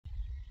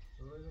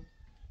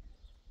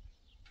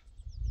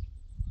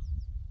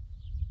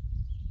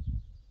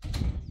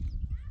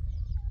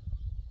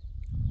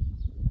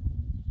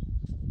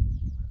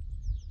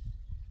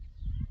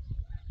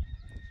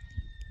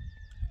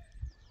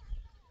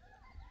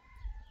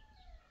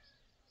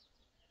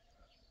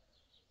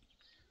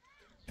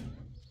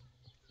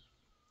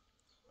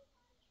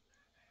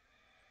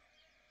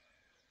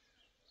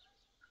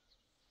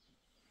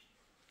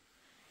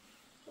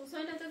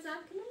سوالات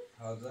ذاكرة؟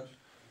 حاضر.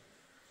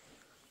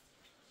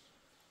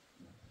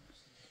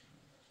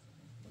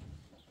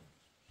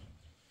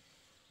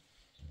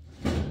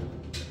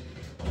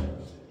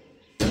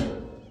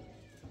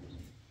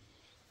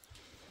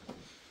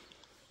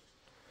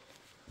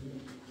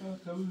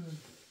 تمام.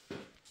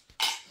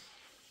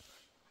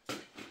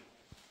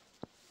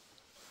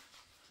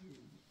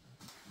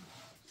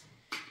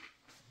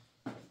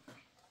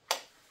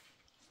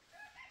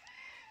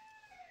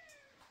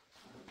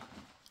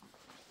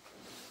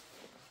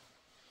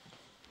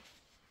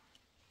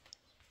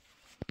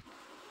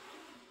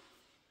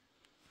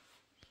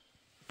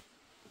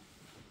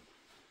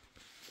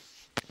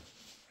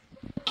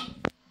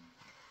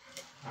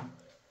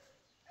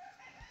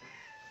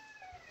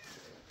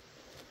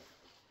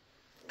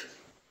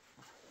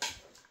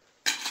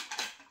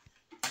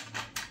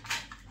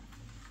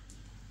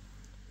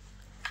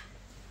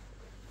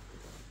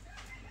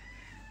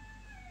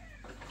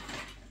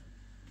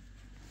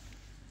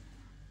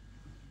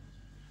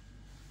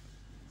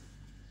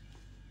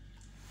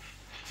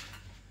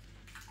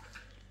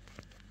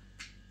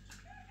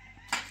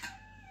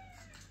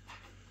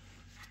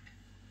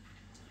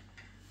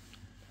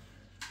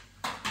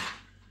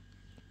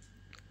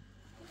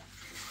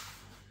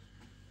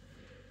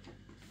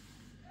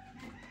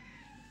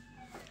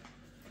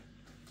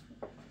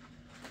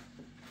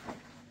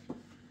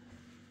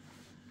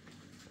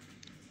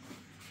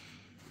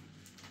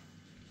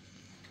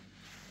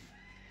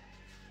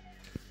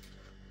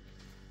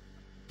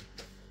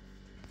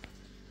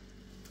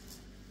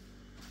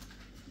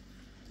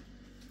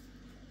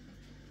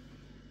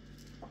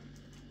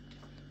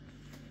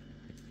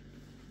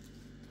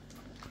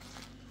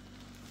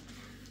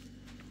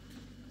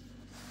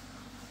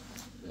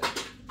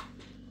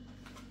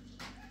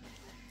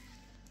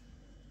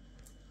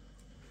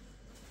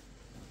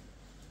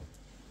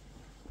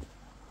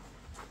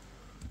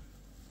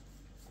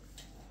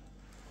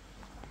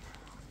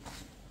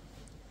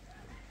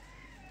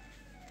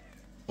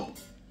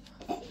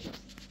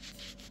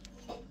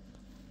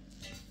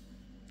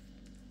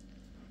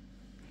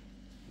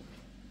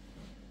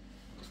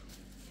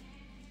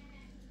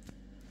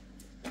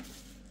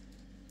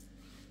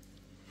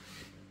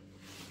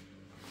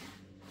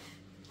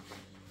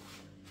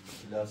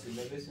 لباسی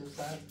لباسیم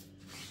سر؟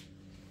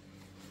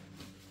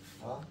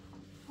 ها؟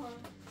 ها.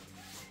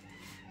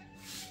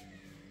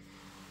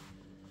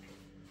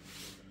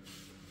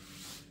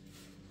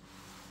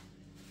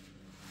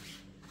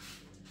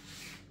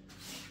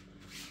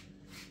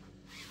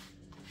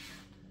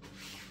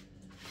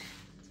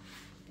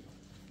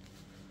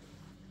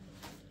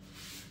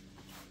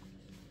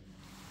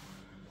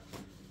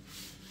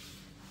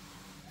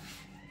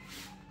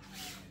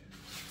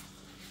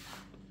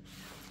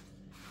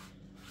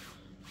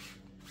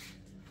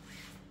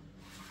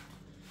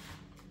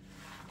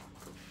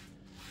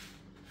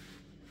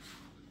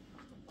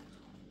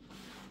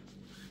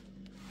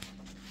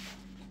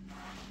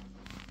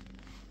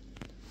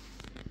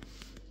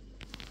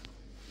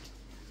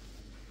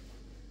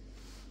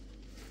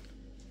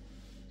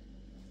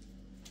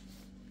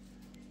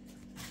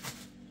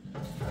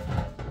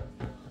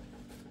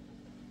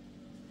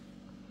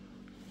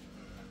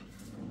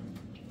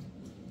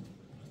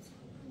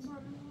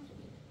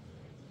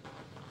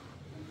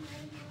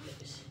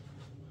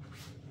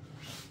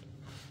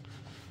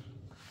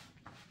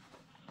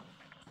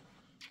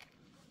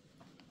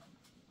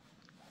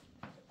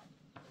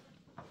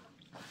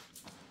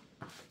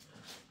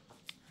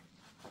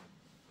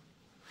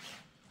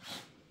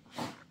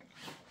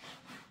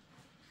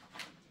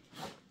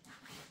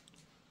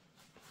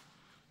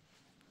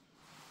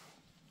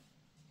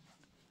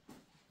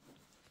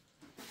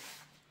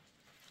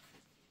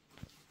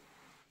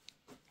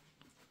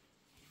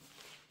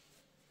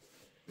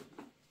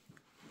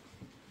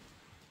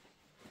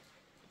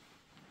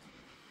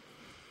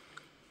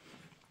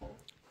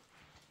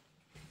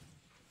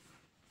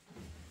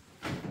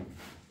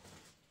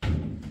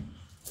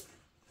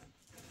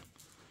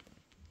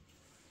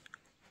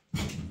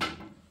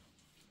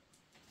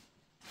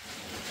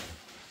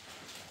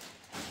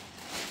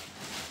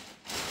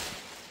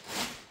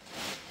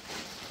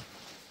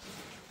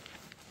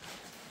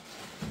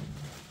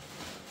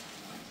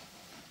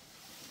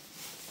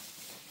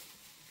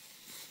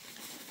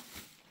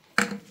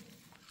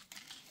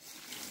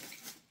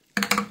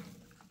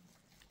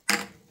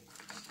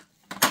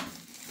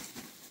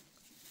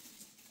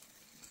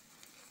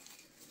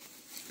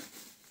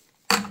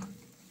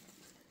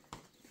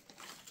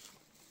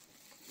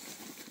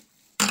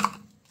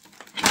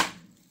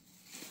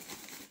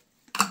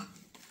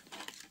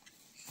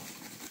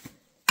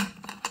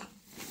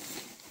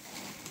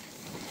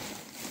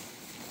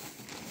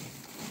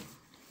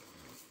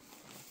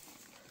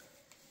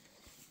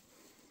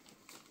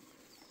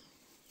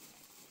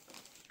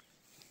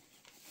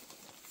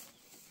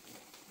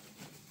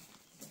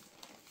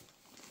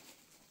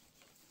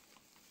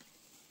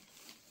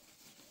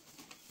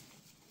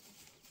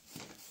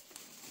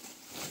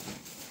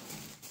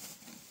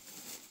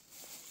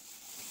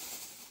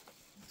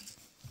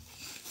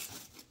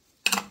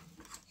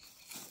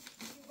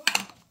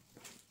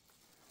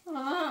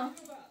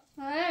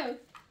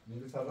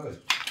 میری فرای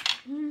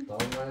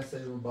دارم من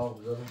سیمون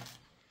باغ بذارم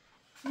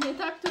نه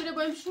tak تو رو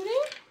بایم شونی؟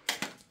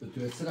 به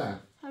توی سره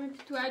همین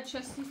که تو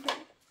عدشستی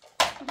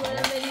کنی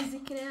دوره بریزی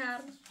کنه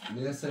هر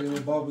میره سیمون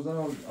باغ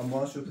بذارم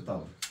اما شو که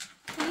تمام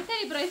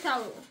نیتری برای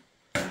تاو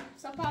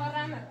سپا و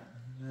رمه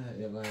نه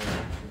یه من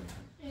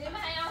اینه من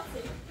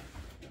حیاتی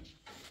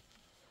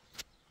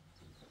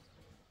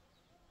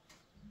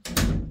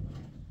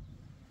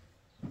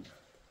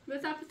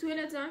بذار که توی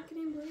لزان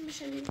کنیم بایم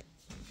بشنیم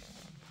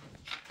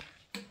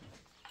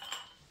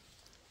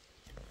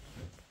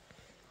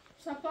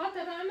سپا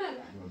تا رمه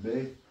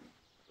بی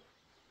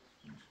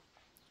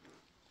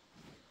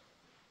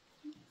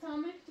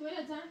تمام که توی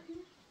لزان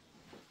کنیم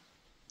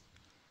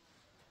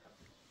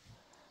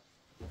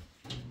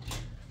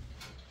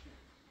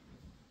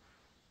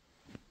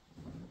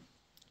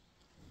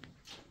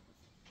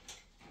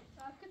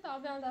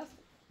کتابیان دست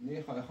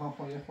نی خواهی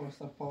خواهی یه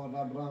خورسته پا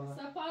ربرانه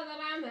سپا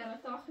رمه را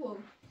تا خوب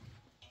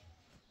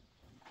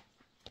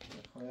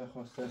خواهی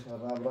خورسته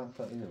ربران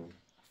تا اینه بود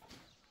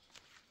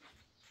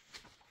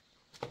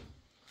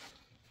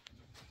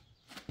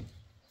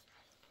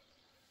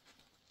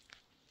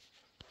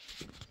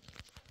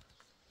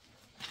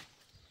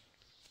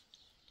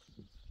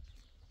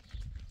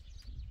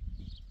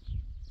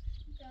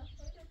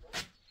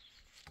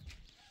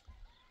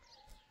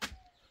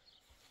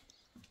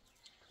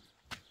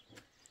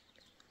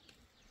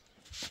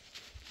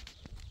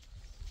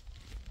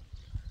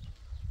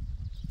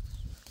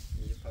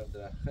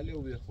درخت خیلی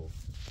خوبی خوب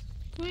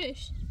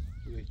تویش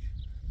تویچ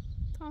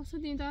تاسو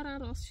دین دارن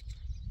راست شکل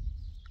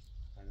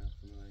الان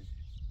خونه‌اش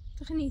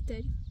تخنیت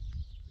داری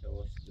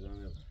یواش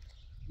درانه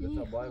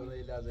بتا بای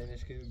برای لازم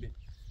اینش کنیم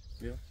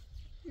بیا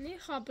نه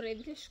خبره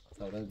بیش کن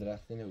سوار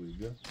درختی نبودی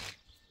بیا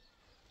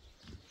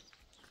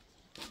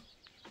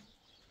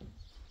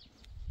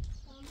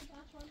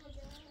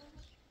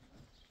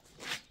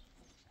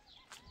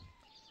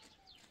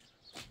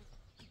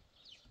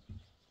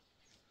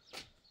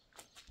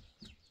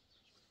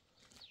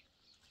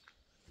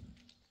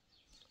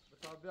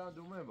بتا بیا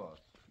دومه باز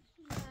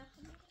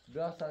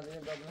بیا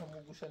سازیم بعد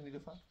همون گوشه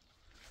نیلوفر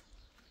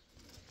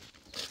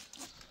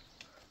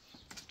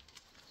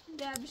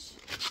دبش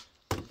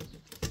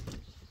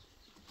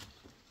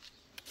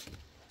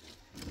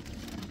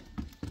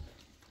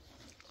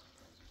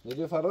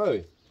نیلوفر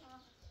روی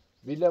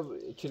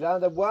بیله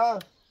چلنده بوا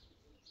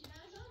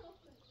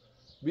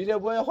بیله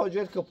بوا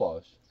خواجر که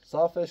پاش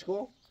صافش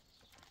کو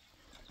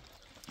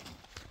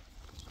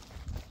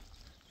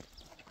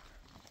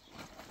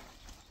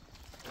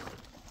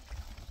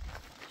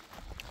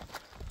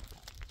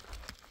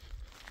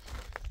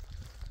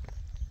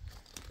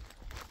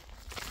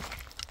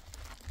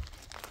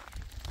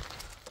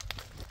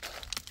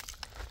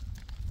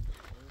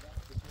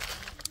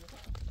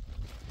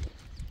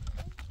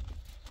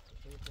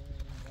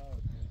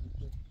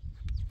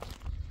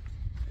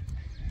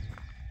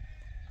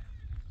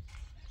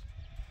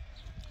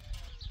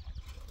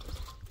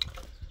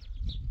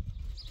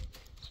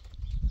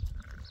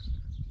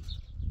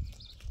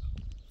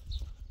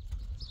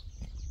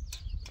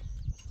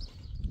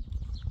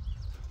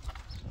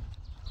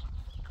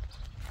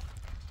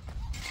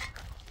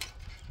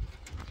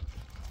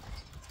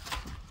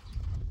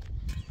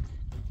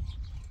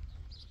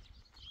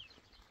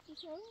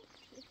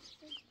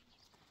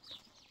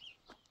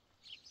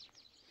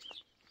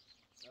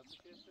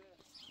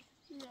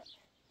نه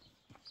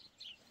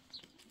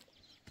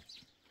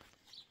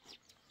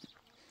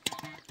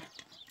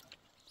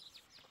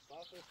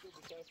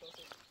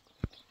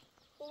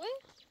خوبه؟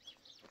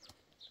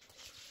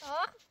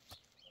 آه؟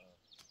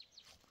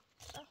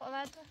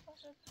 خواهد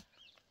بخواهد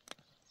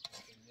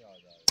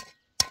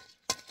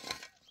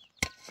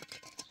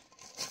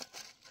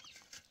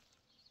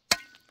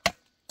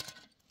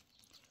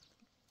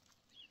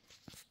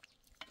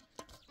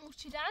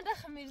موچیدن ده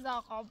خمیر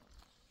زاقاب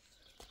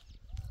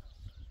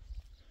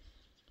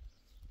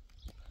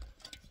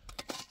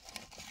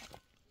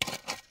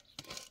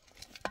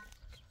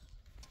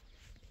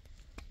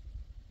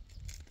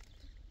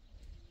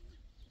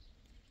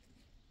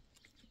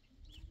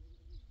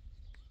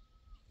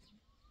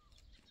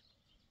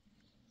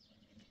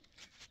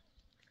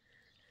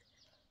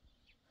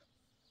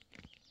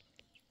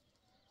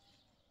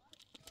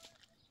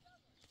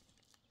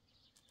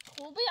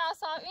خوبی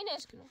اصاب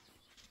اینش کنم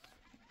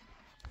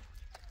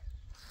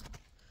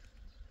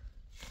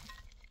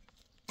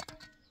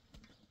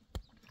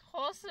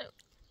خسرو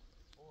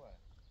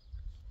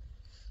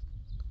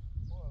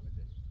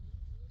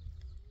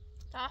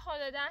تا خود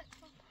دک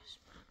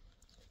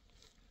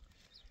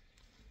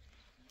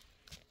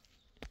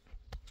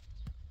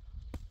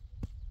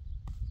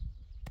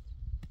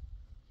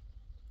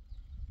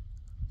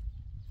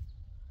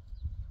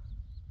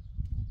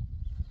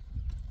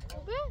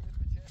خوبه؟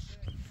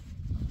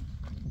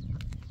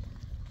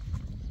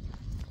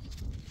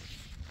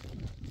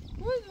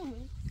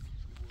 بودومی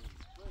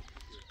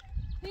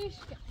هیچ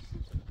کس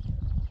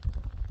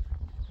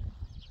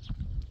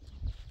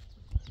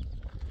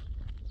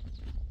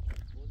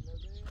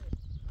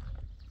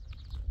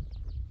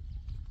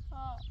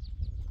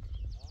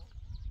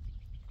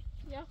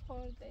یه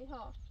خورده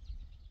ها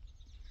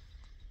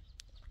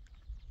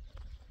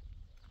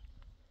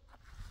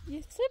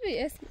یه چه بی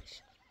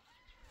اسمش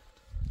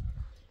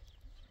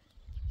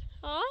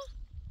ها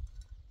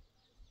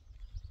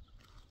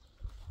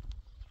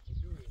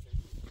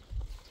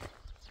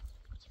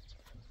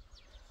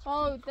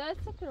Oh,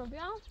 that's a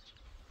problem.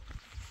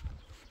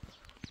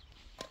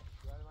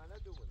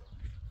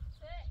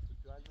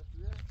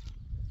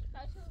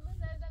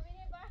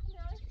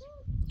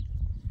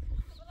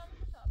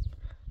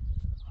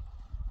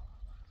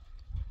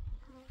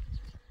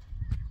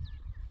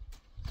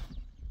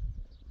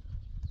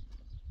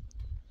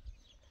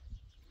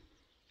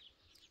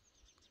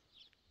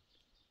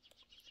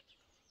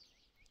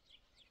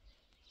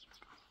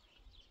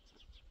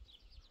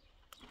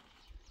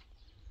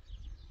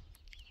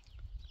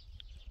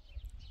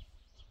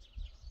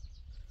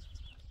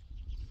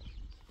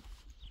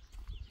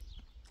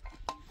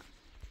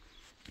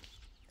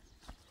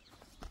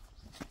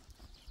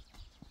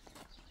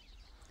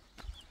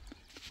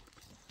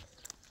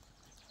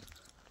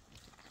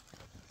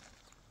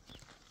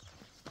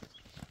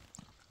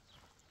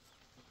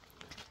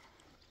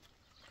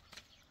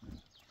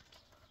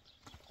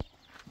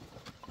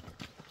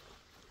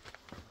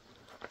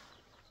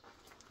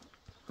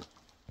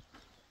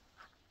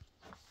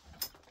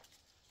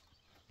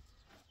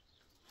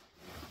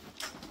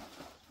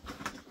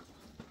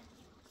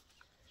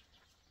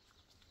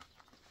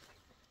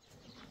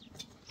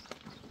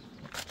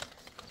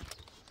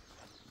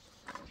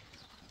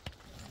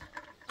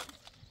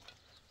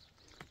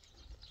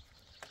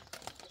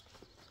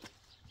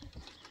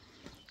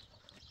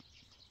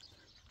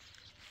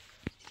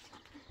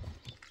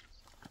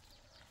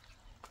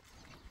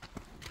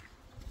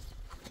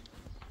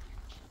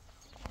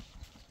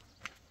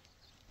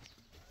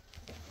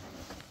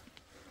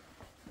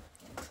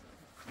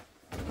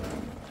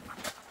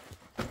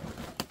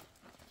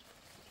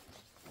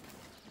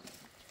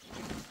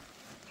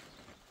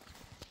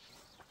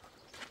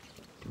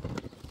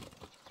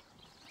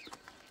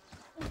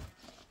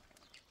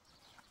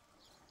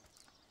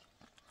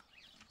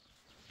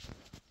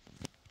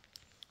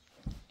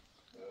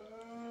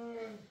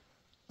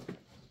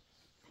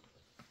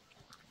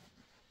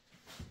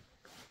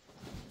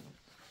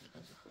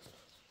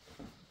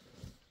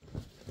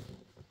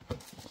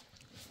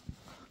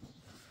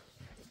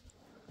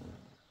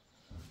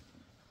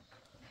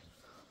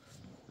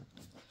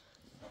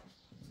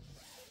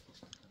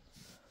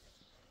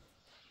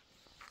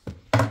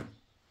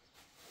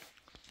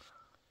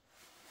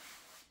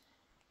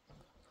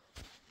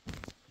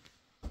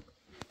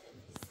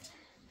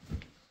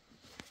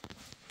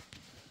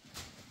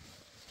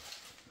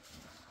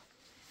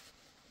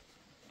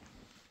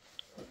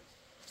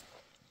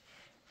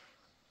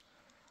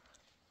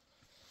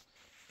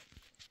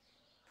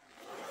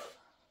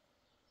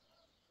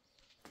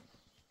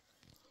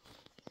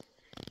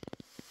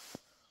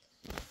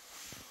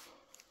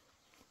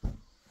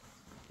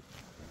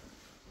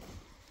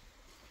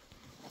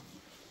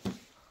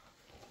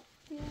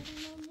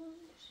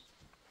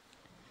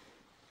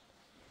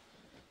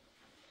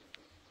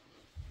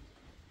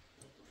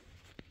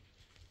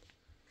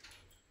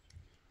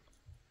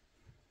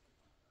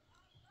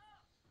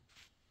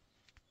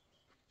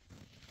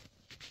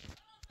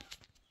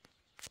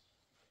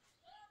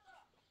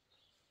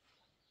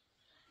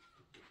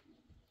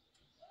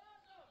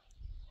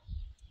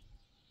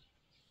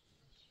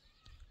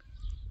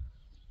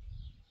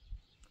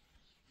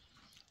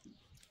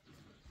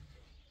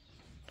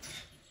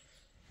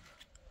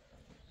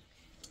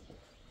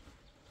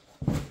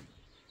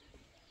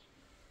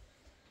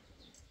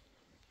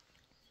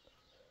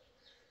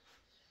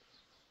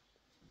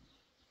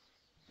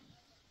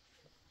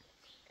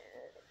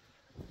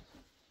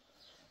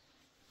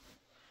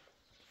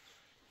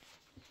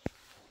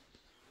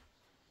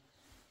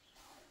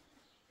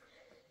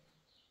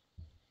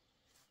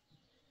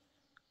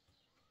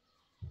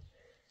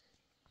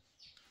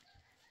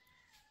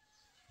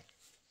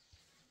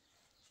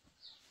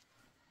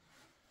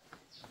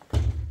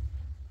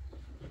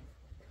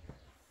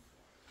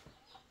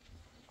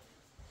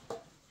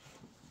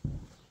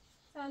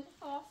 Sen de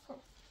fastro.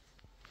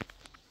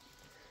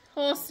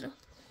 Fastro.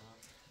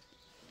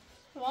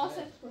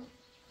 Fastro.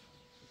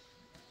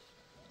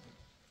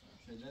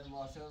 شده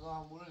ماشین رو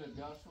هم بوره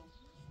بیار شو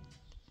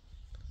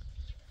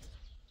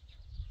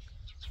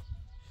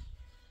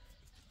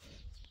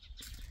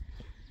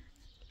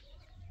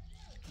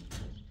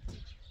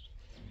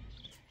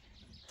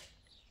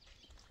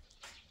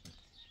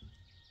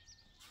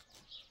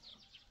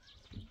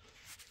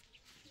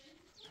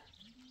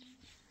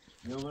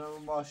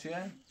میبونم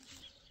ماشین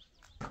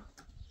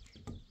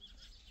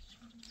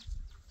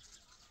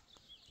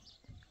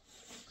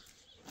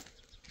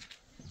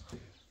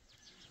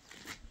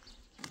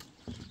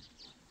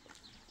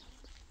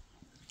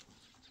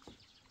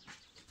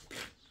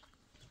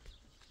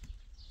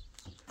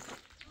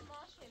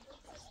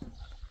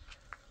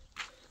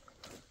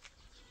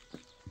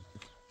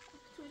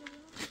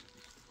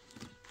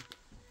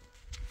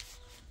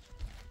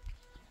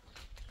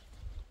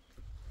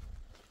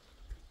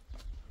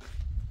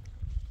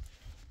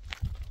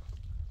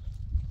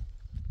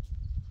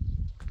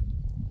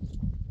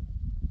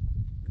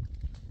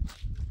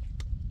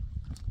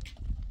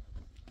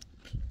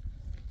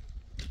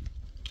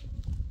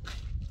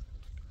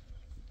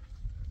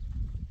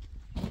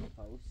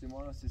او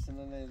سیمان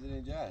سیسن نزدر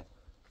اینجا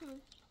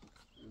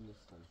این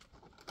نیستن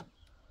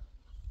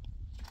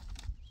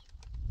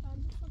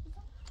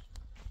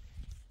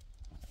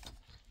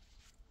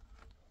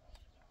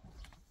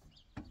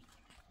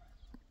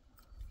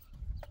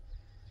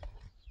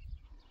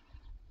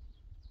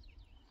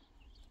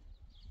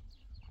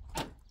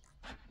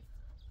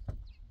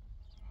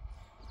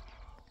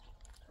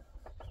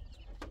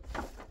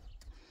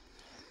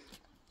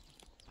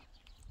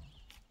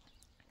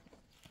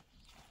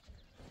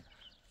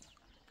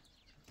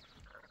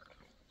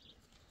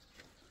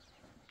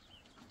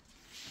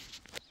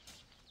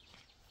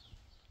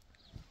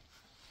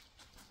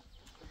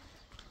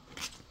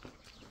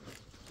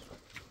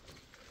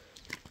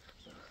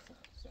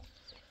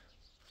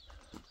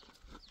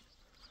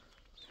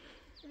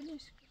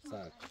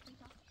ساعت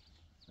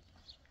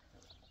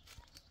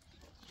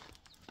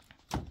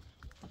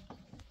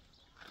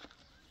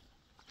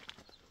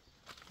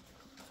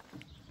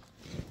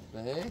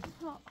نه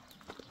ها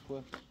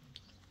خوب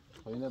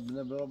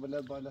خیلی برا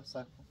بلد بالا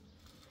ساعت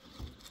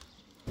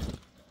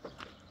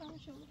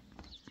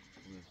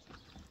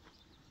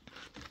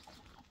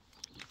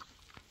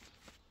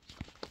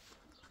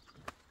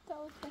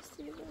تعال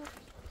بسيب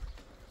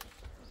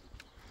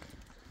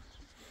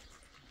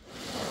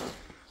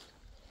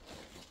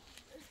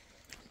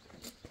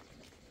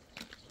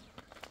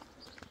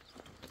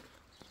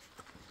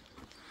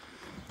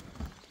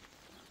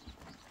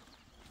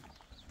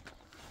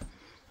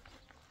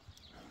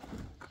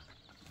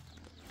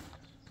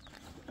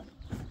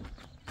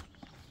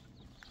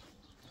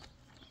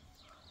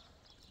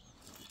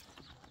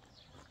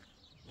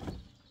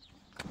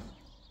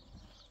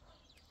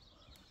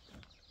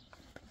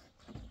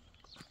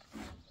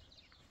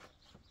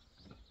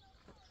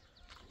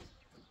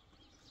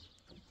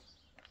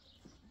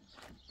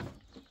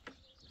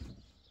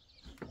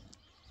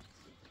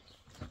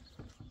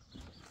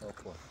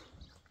خوب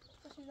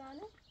باشه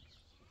زنه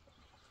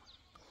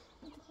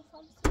انت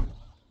خفاف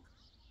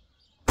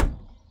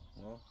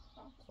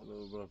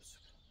حالا برو بسیب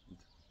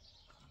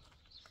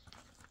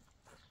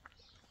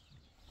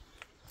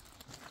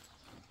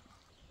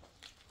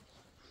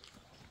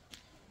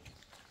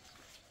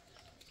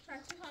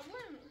هرچی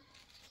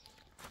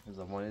همون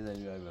زمانی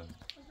زنی بیایی برم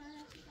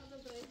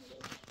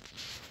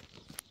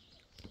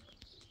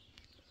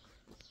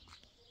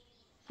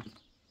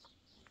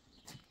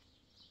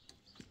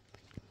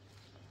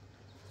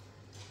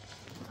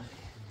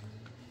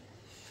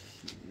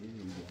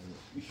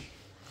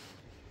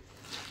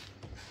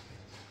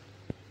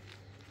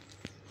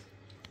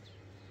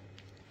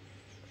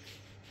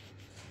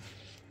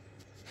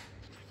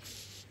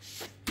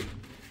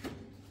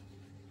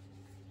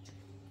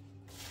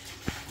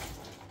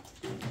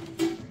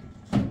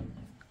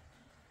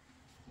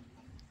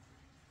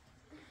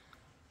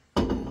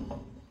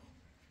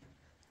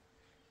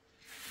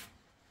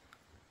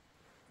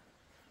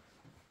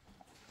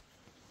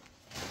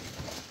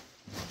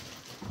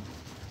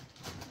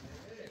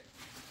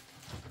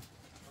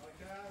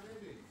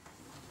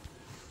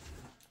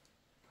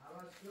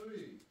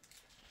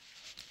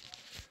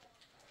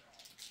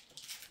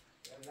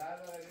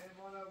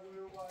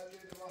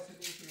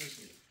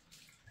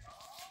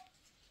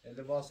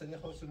لباسنی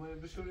خود سیمانی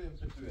بشوریم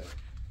تو توی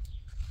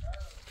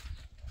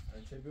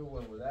چه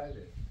بیوون بود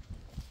درده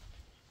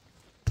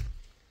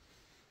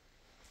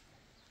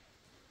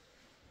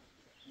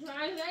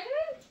زعل زعل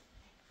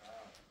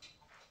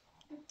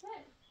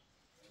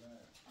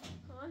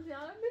ها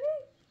زیادم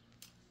بری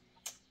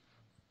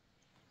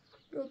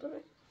برو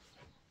برو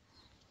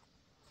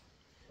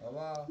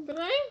بابا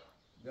برای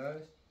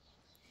بیایش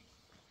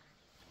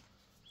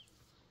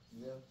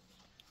بیا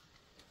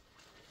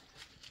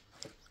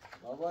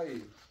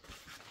بابایی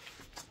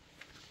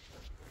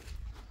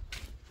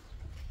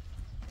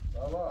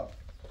بابا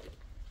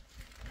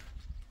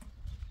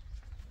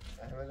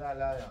احمد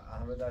علای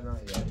احمد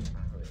علای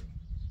احمد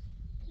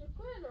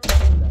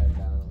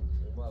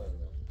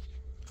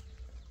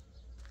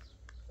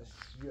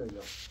بیا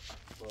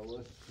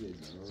بابا شیلا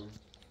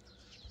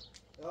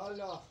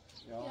یالا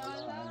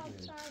یالا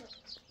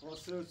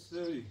مصر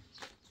سری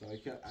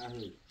شاکر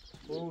احمد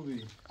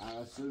خوبی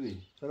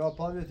عصبی چرا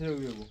پادت رو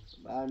بیبو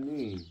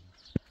بانی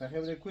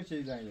بخیر بده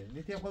کوچه زنگه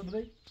نیتی خود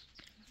بدهی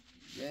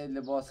یه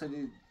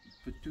لباسلی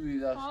پتوی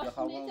داشت که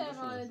خوابم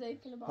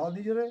بشود پاد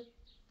دیگره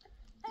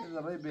یه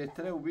زبایی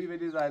بهتره و بی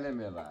ولی زایله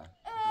میره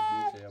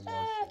بیشه یا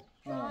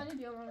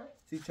ماشی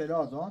سی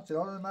چلاز ها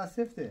چلاز من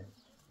سفته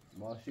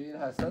ماشی این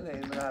حسنه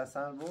این من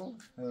حسن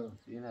بود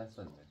این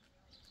حسنه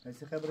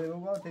نسی خبره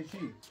بگو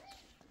تشی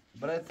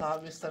برای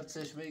صاحب مستر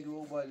چشمه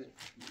گو باید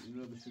این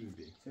رو بشوری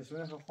بی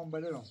چشمه خون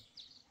بله رو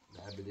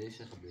نه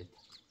بدهش خبیت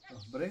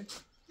برای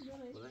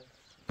برای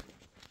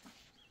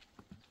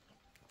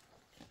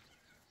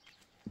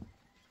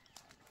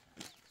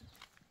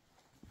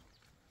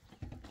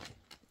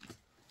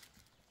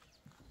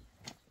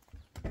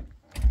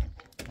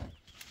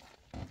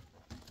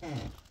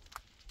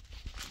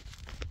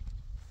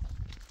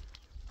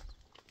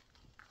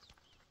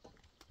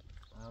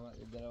احمد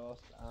اداره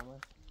واست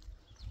احمد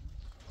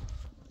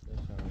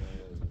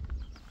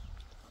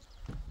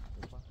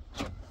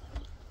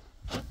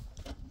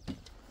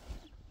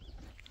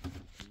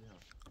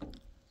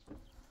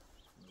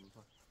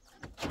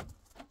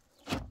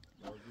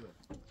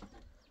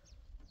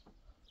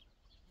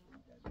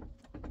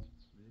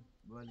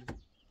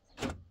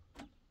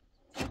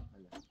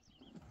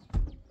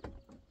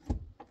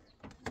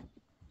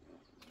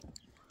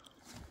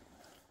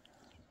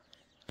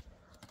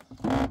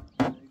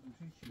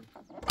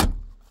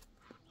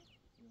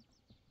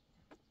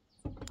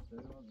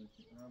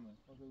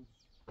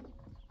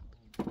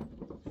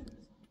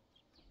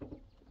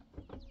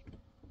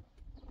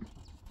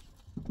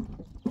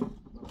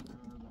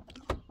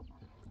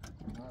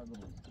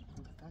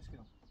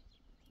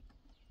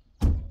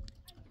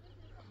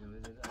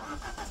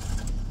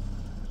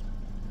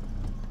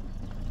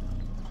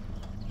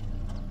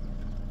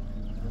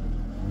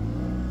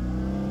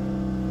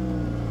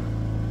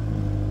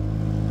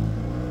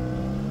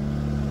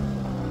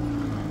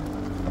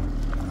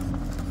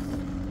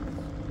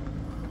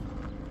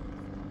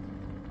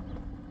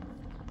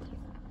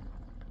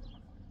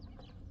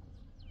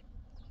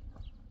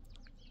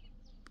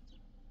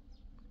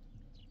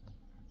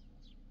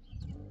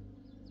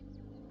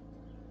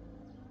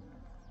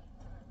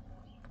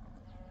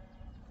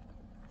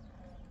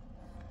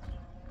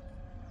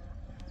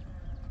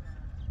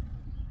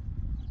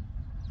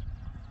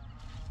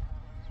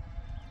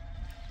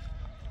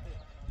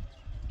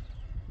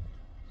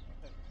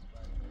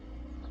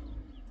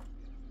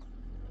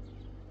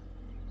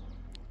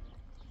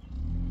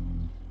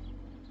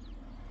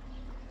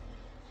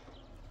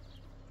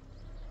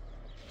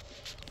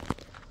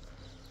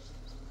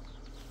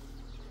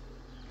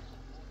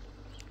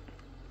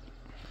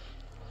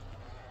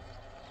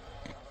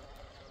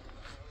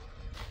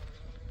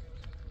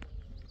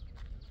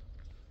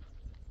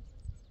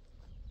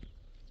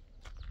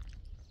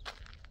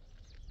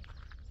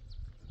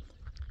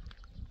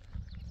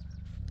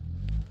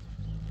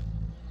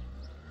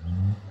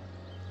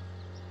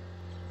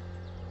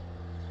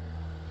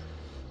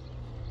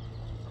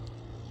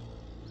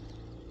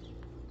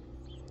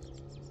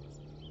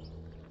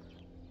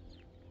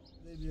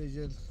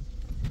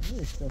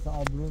Işte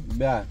abrum.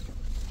 Bär.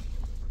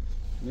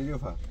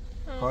 Miljöfar.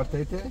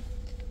 Kartayte?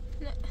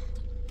 نه.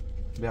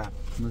 Bär.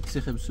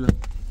 نکسی خیلی سوه.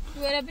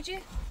 دوباره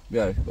بچه؟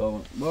 بیارش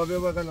بابا. بابا بیا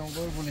بقیلم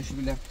قربونش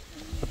بلم.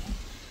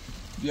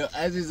 بیا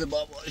عزیز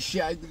بابا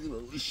شاگردی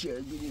بابا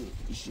شاگردی.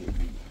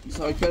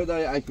 ساکر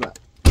داری اکبر.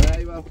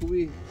 اکبر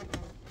خوبی؟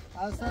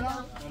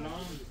 السلام.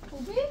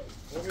 خوبی؟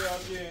 خوبی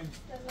آبجی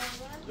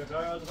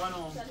جکای از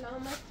خانم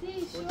سلامتی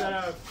اون شو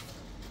طرف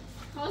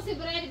خواستی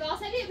برای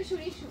لباسلی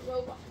بشوری شو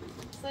بابا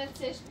صد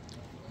سش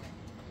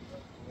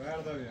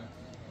وردا بیا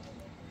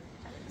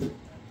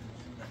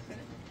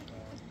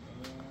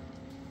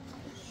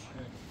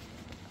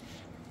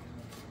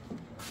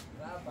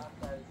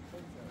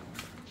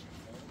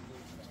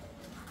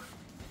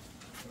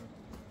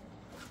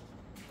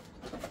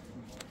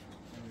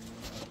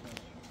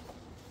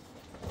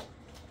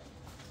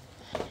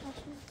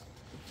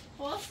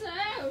خواسته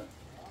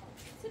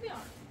چه بیار؟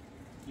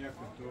 یک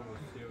دو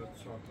سه و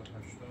چهار تا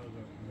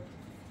 80,000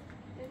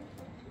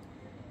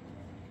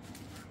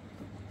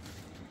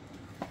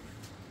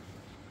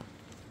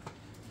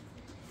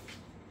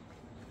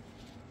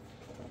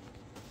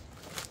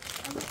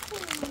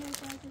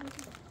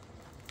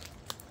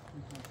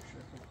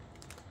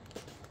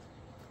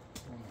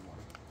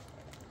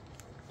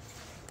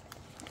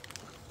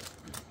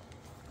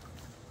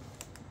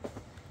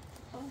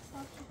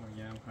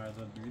 یه هم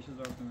خرزاد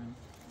 200,000 تومن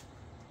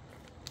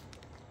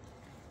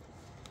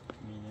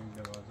میدیم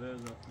 12,000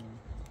 تومن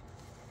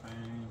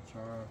 5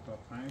 4 تا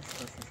 5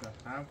 تا 6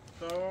 7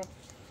 تا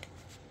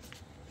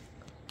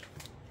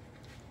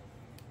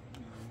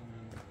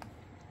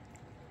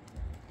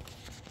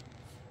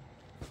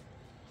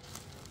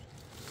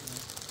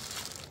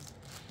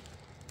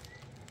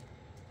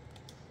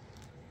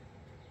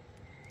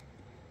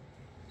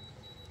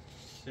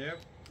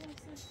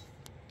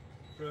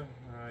صفر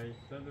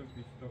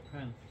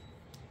 825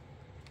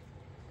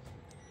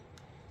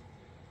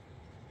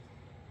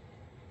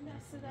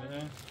 دست دارم بده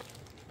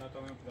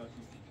تمام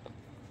پلاستیک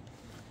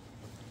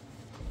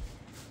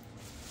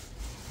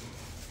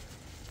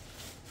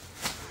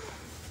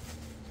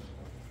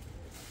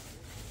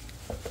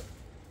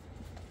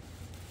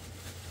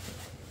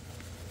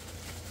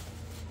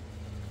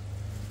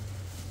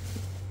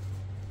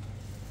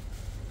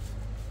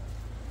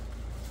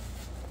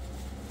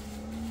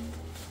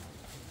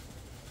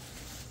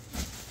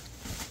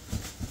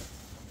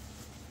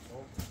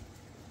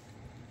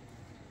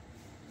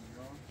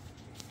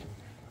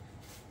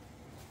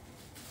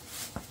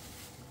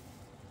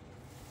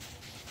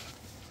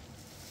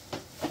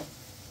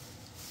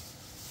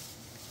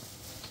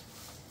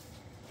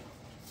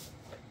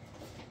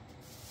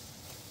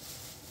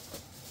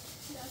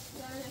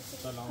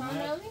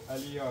سلامت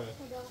علی یاره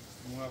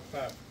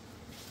موفق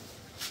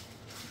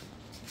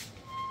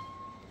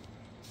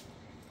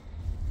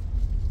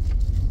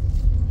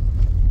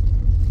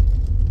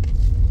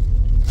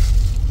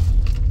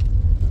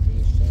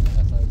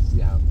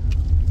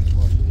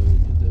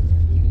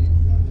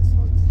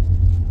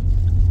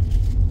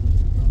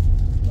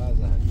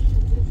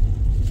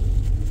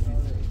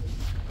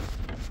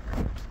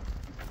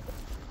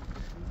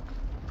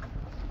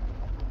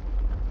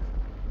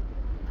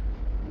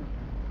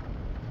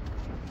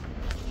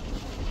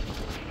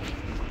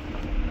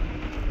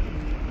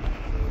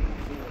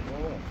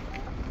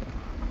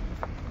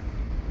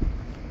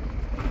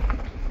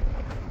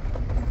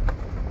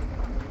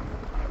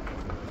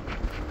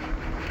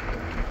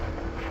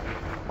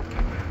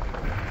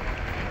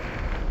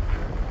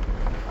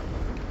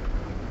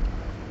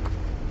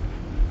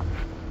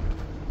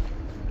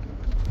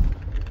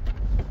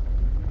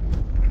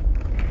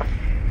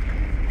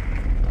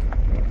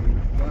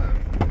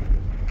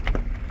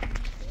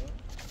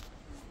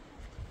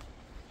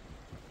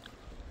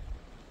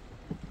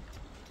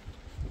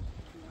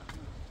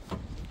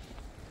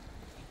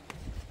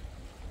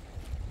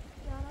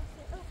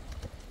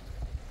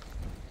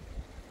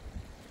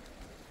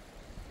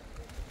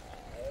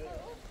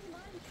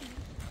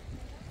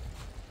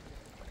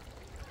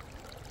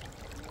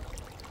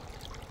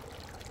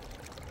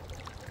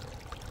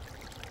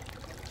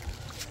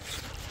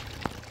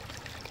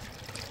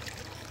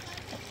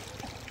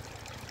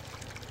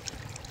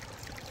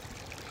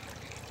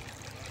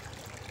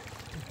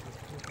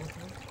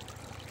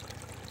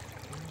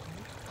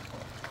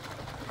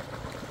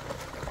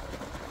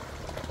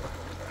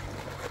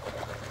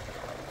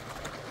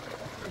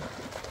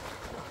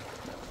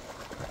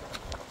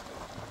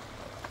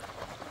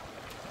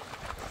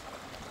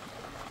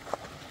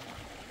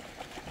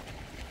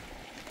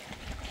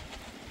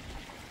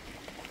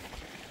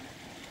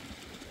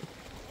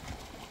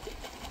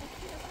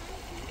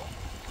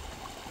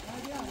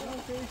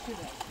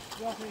خیشونه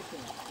یا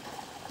خیشونه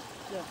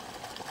یا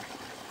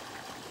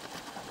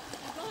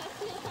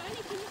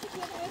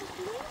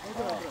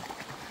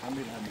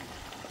همین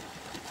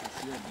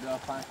اصلی بیا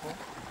پنج کن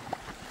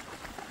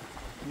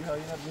بیا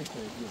اینا میشه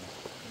بیا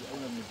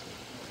اونو میشه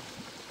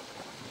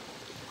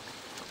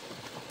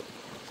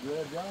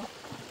بیا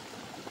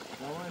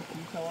مامان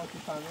چی سوال تو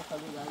فهمه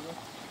خالی لگه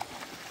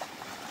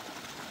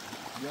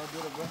بیا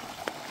بیا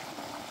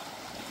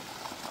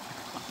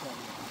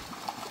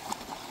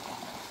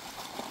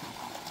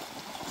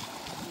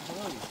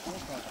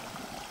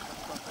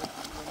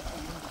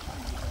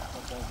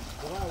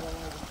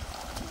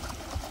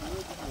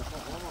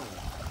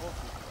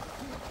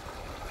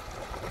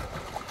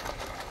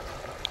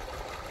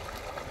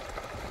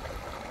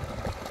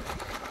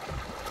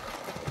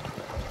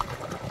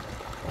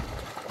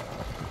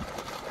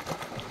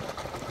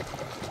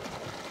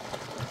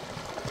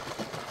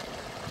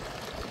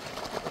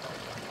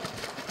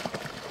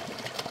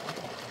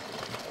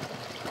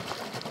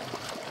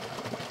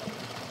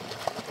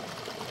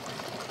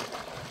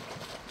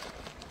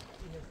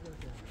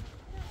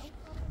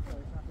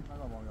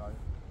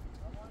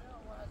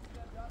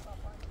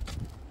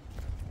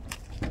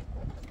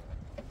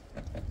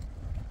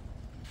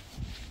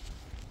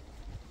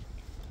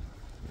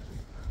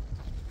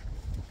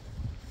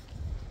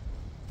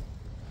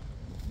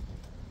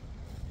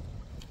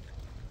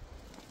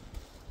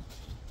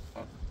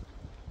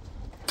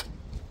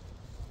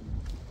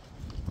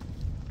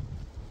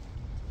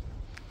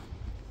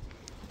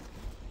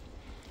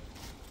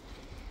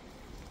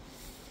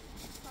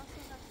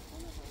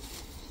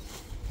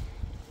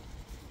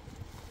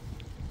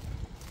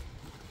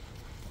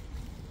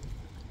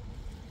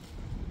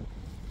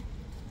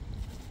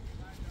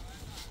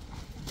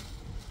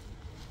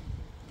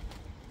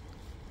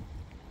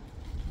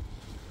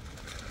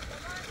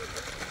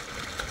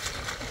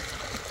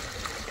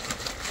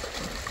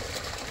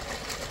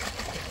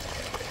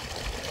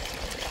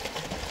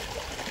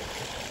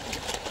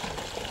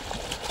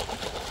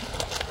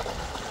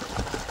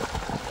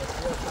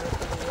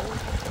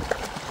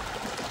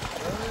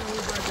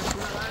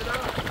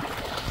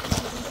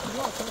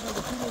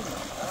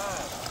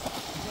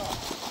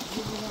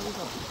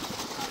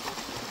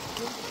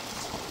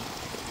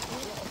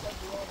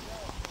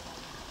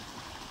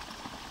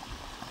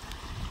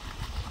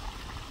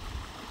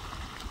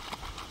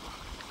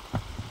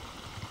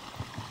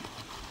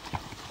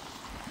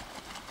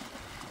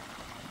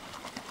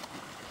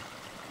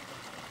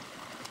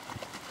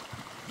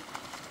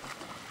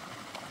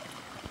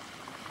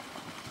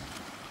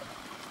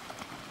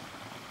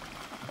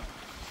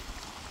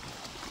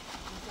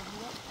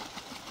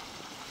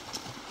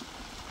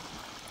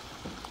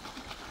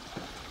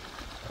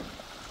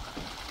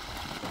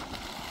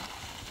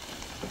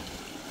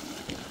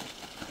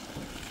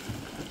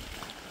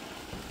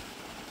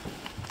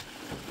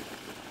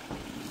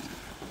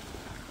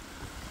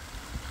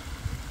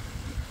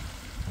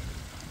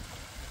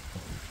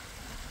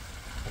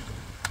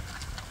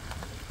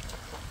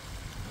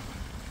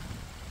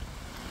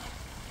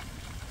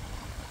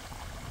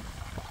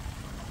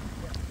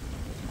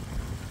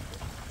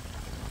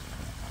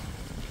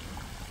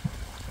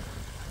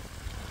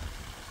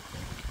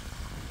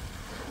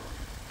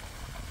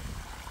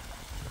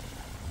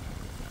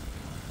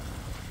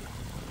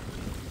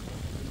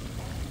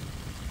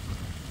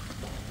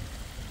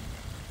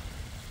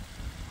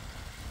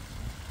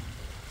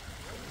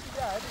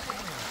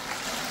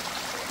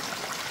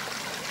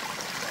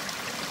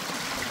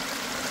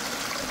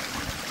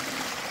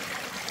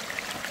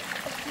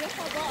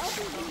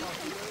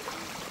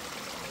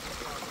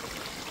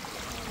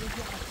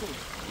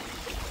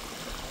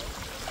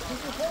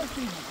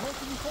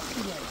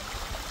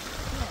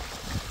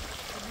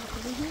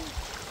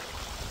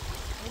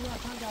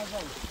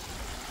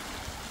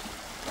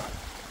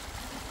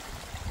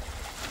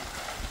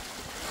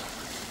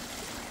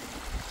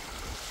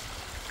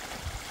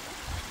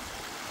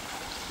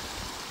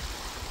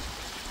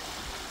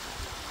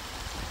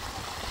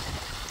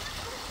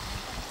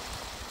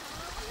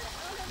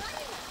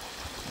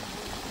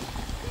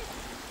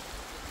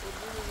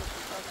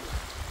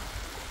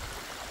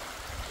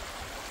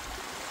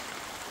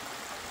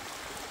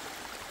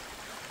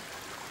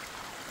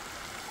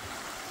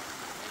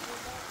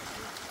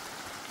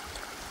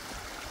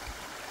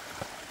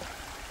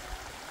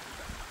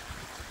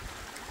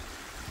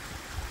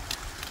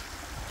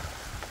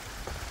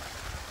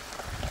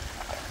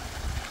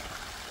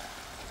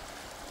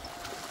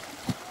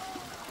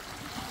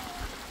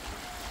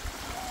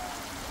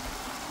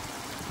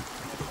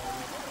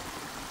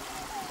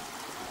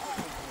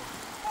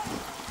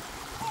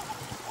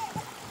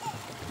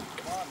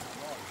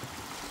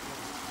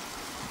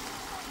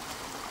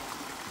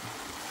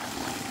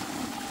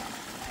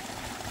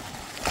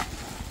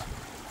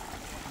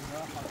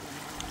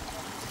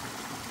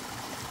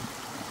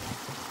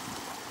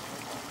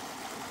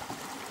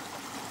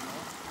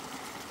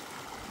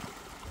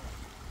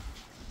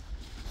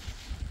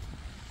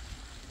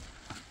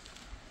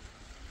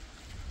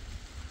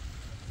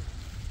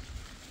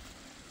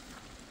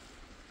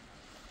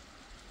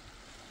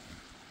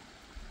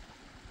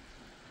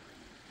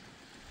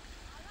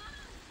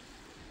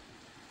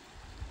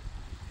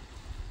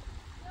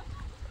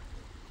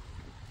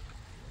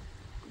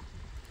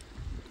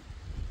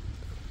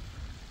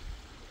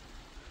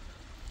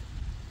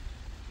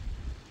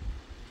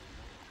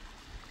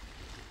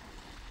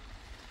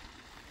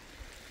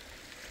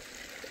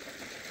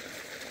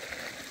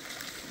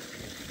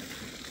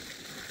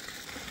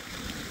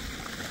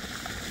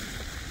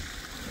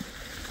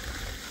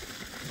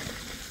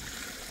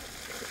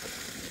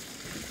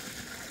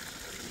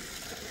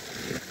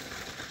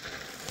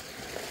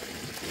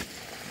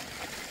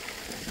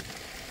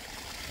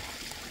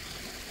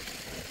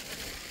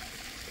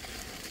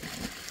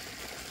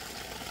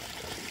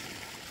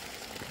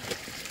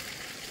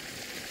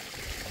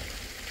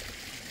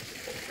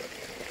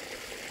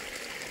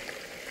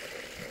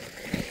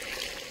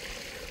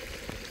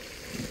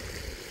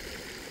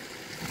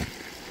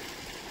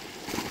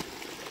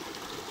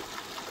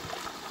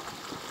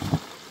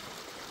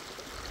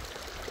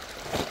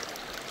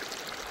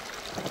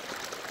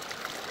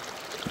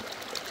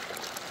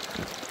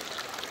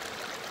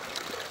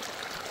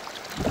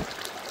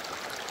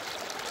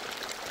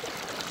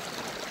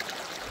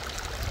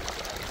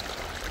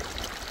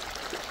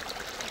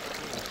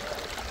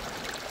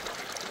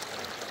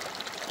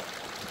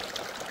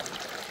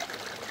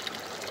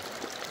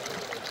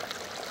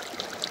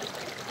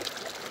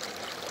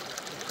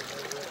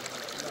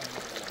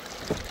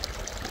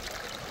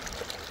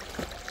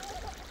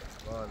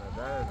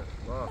نه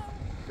با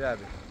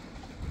جابی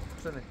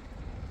سنه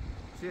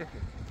چیه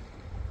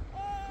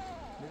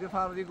میگه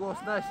فرمودی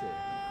گوست نشه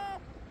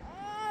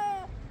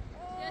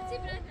یا چی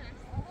برند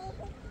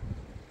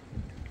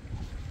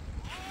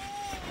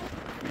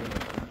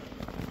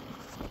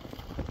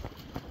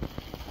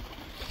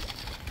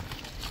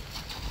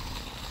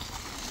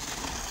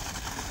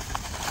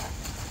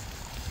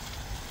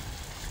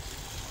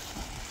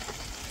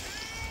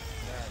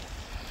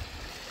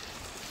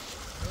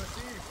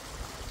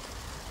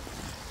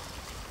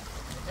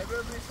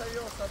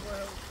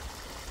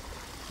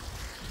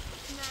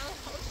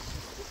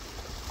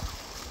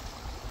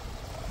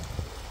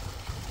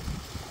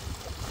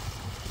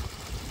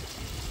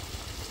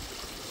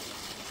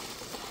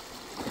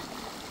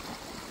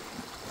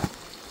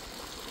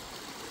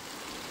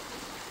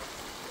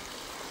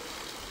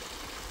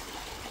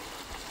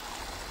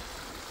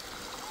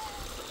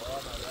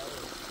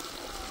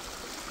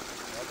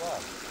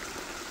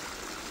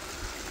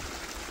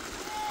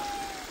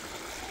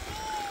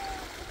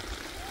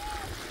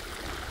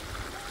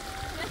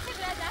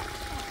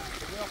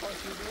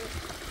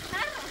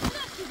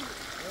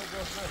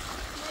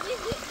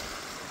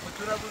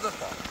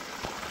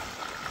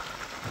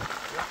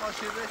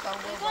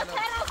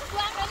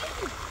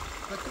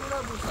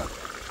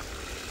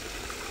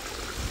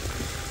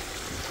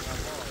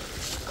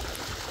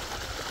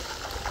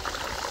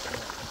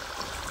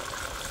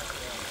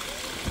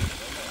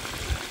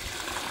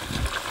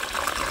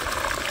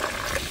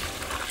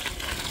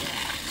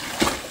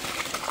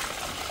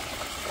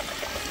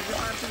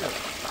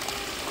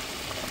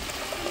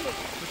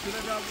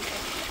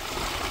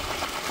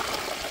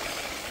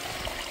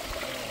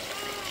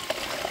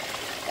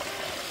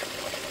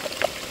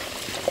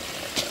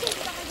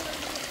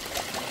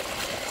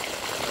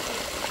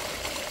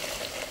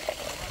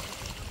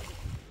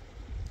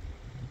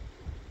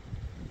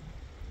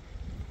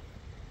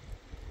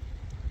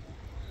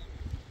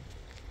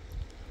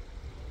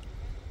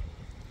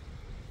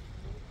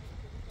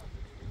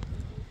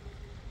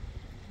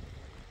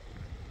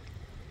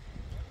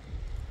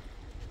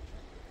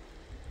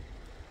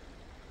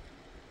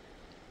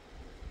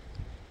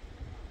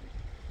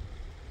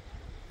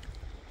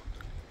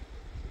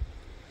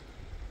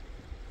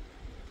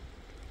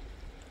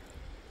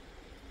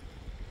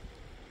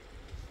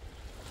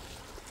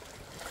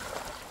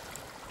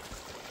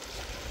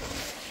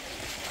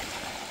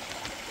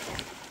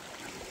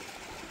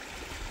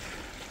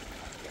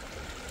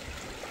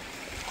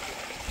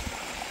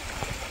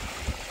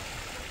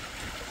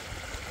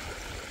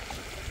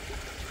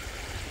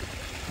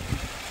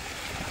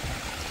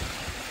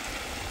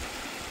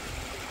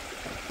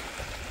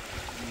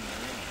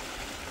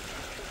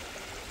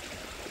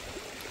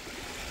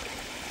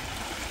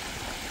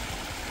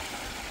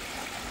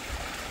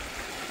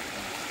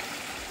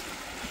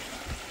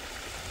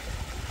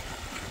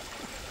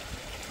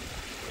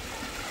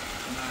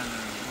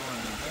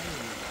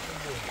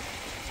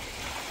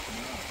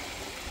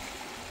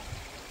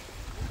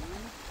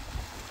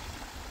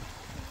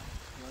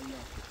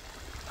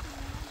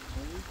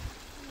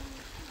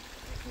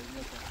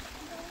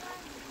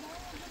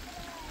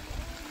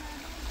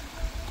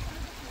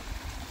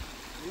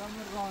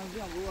من رانجی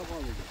هم رو بقا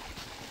بده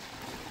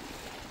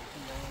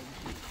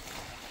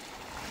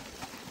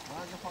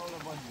من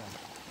خواهد باشم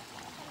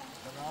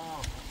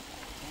سلام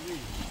خوبی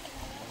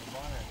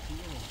قربانه چی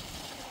کنیم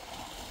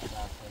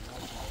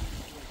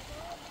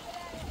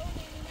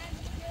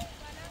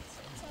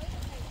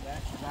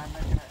در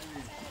نکنه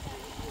اوی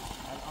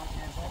الان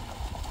این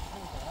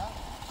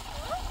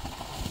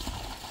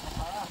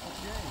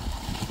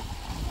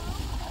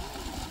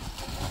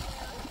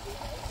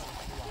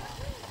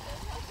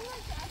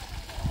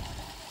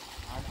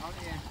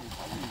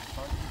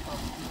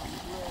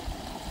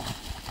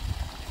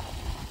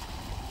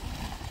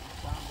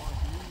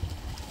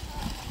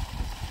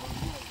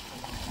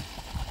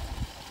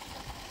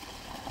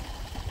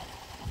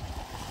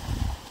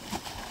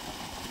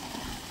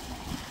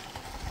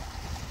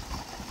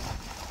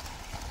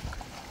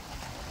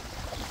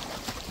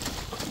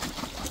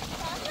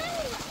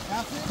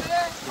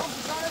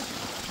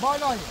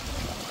بالایی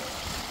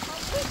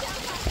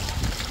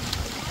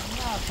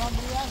نه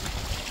کامبریان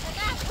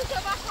نه کجا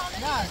با خانه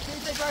نه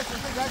چیزی گاشون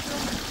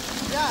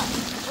نه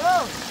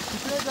او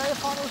چیزی جای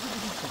خانه رو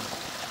دیدید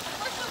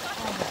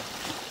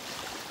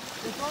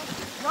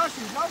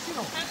لاشی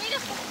رو امیر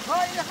خوب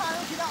ها این خانه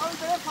که نه آوی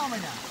بره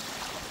کامنه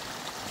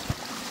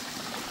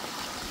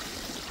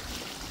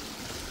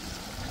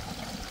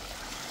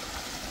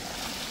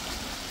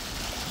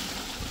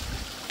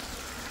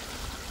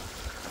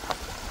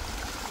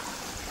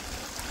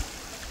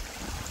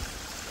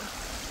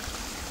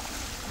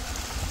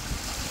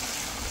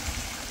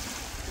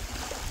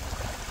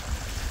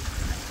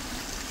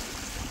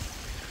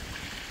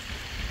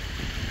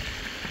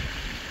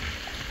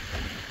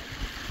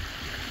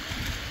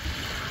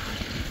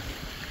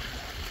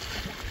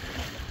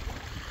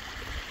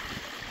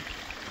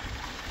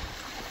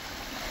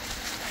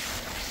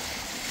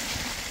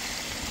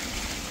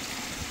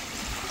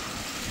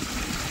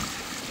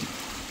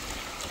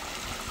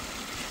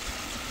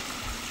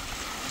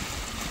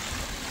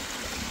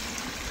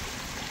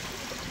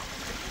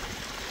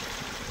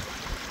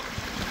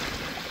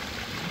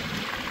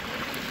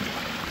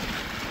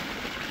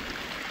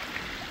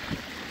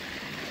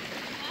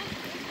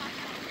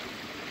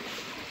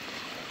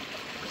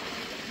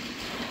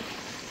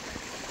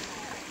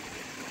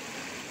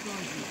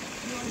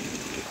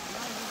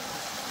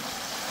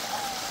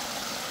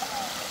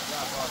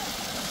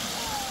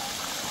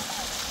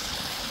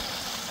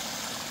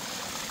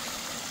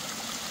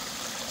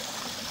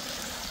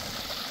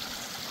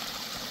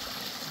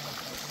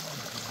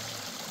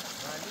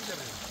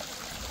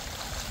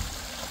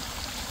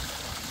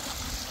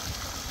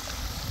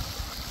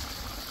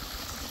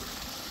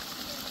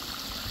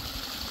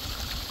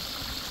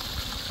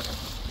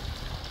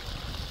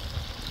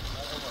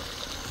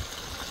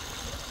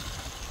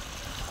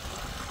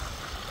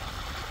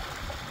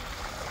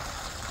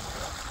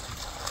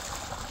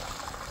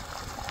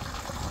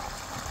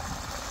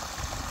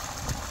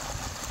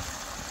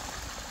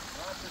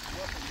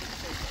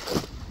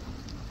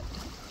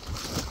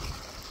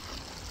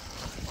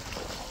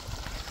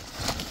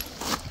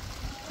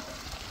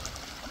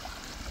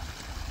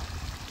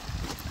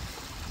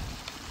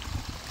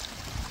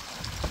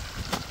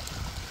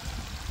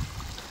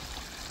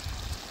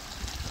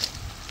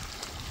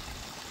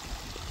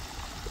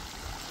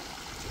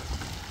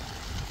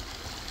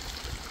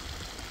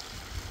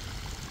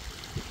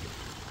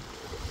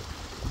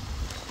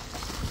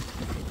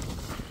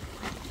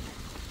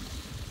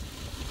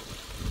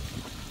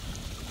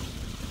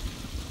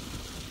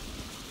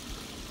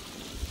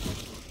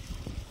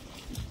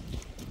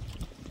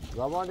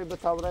زمانی به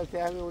طور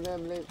تهمی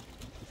اونم لی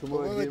شما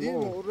بدیم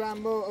اون رو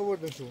هم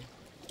آوردنشون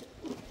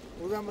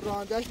اون هم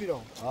راندش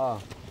بیرون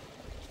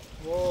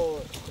و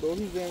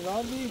دورون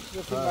زندان بی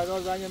رفتیم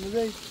مدار زنگ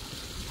میزید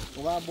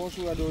و هم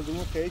باشو و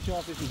دوردمون خیلی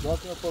چون پیشی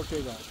داتون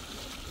پرچه دان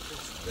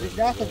پیش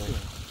نخستون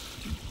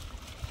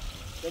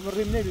دم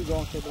ریم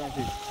نمیگم که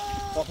برانتی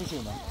باخوشون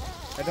هم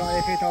ادام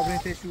ایفی تابرین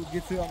تشو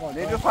گیتسوی آمال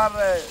نیلوفر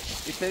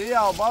ایتری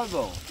آبال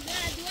دو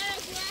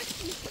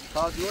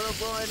تا دوار رو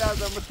برو اینا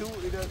از امتو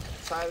اینا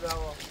سایر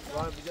داوا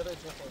راه بیجا رایش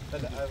نخواه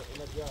خیلی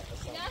اینا بیا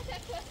اصلا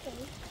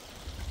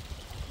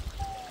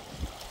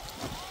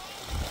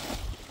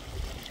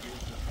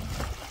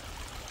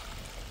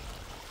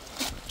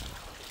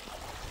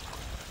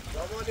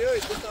زمانی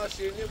هایی دو تا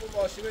شیرینی بو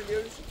ماشین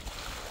نیاریش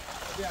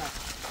بیا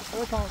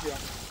برو تمام بیا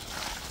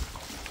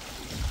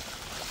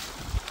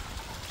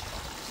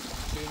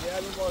شیرینی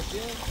های بو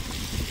ماشین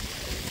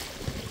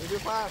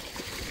نیلوفر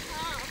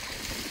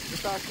دو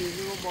تا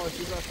شیرینی بو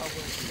ماشین را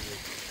تمام شیرینی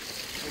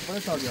برو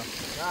تا بیا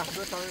نه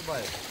برو تمام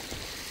باید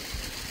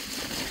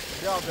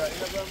بیا بیا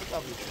اینا برم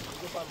بتابید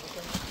نیلوفر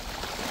بکن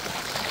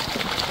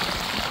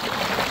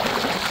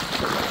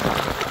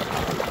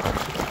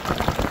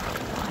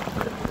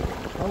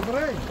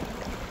آوری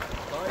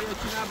تایی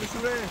چی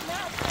نبشوره؟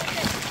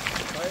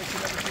 تایی چی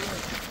نبشوره؟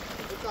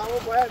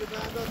 تمام باید به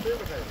انداز بخیر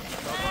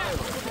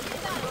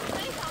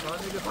تا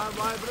نیلوفر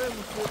باید بره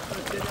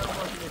مشکل چیلی هم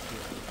باشی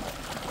نشید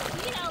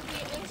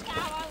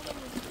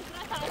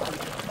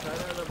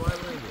سایره ده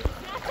باید بره گه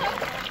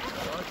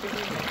باید چی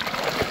نگه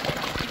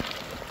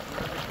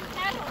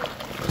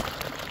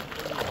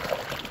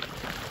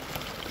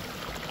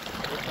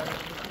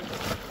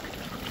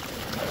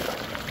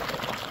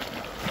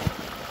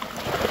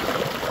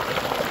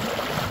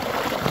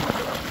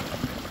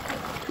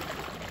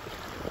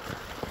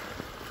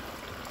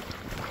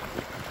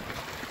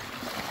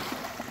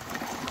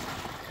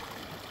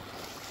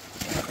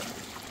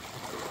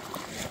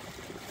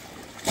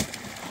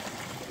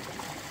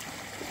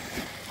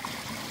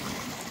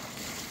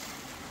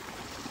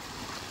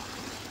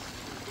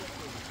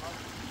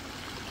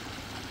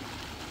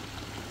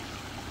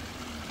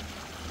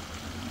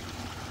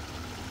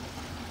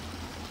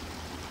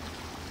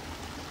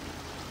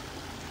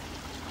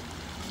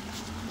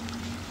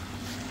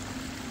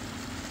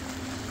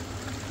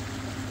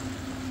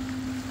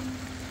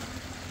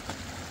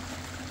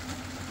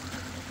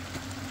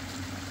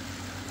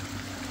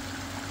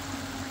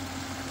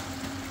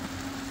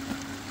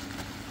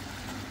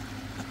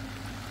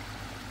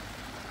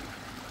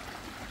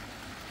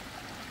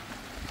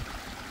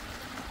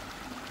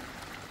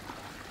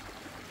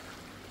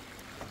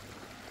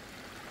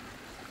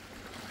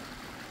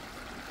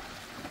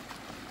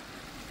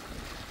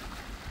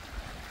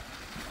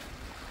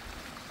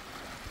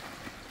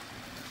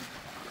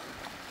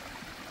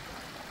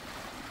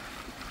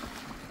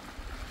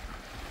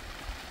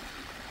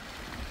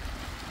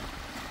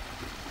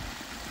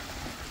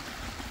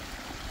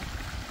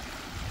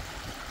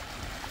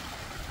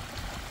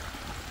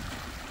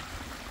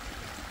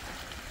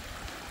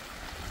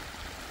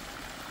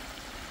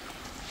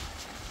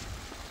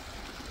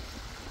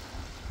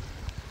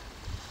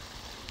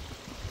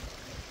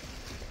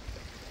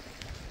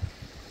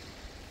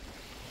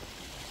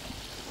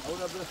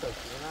اونو برسد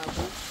نه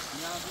بود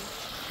نه بود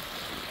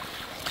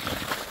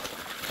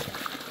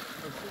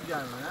اصلی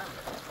جانه نه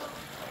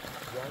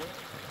جانه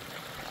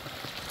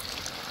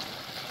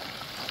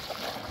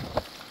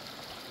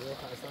یه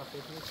اصلا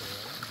فکر میکنه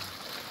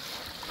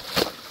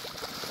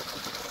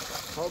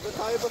خب به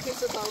تایی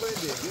بخیست تاوره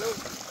دیم بیرو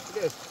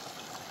بگیرد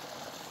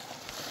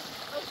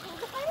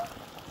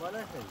بالا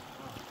خیلی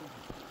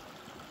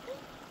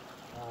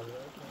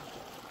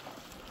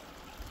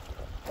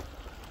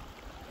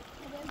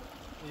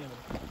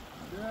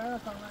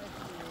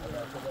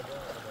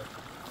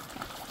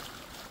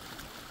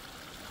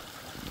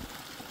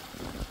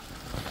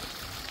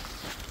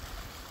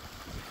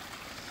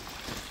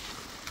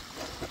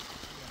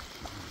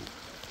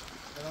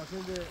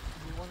Şimdi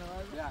limonu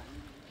var mı? Ya.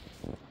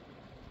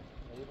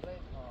 Ayı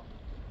buraya.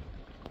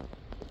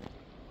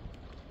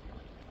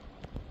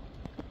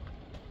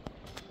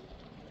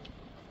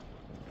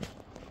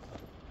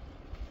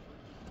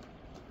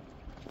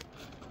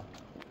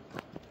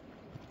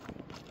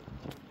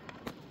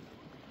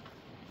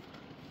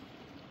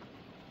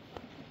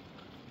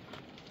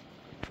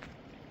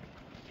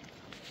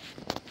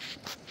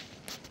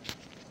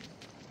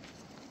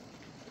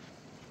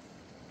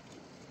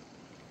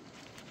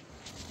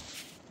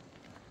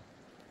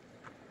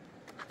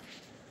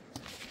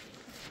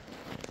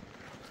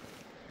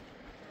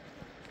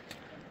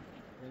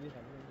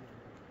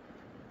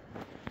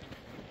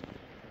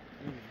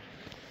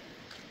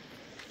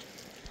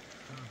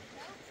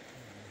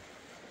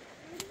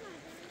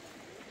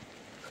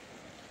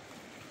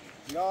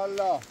 Ya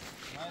Allah.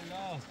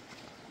 Allah.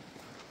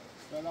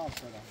 Selam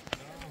selam.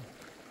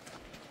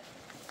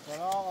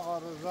 Selam آقا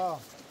رضا.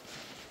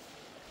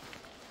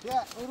 بیا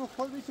او رو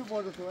خود میشه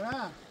برده تو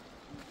نه؟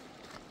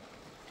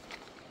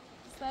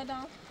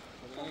 سلام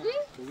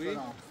خوبی؟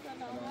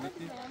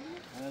 سلامتی؟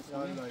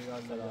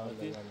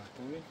 سلامتی؟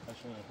 خوبی؟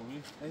 قشنگه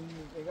خوبی؟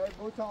 اینگاه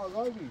بود تا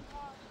آزادی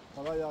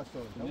حالا یاد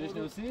شد میدیش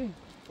نوسی؟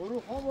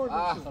 برو خان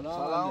بردیم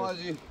سلام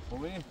آجی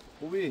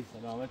خوبی؟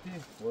 سلامتی؟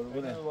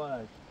 قربونه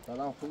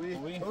سلام خوبی؟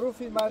 برو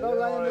فیلم بردار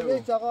زنیم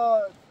بگیش آقا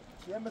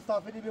یه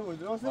مسافری بیبود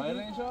درسته؟ باید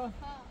اینجا؟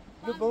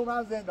 برو برو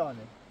من زندانه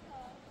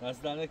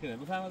دست در نکنه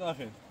بفرما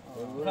داخل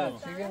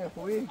چیگه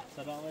خوبی؟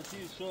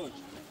 سلامتی شوش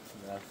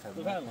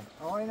بفرما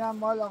آقا اینم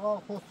مال آقا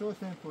خسرو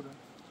سنپوره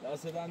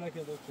دست در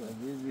نکنه دکتر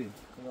عزیزی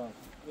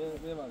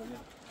بیا بالا بیا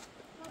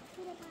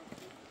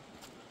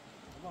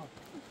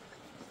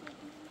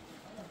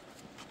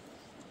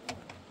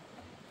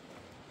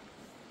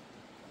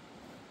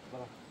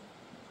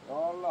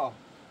الله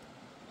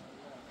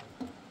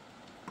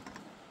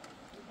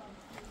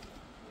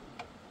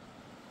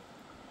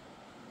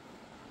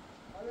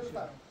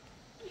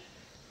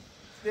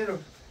برو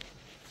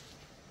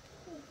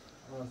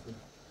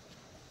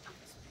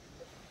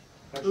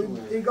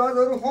این گاز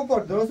رو خون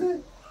پرد درسته؟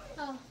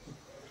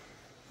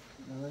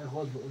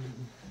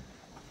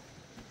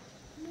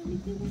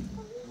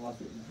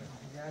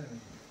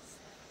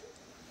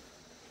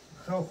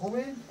 خب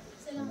خوبی؟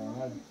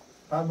 سلام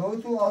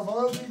پس تو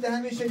آزاده بودی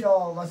همیشه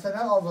یا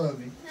مثلا آزاده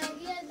بودی؟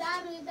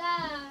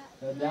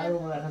 در رو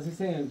مرخصی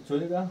سیم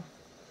چولی دا؟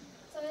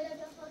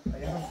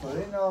 اگه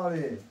خساره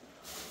ناره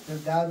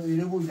در رو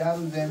ایره بود در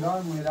رو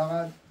زندان بود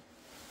لقد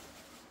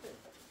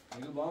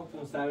اگه با هم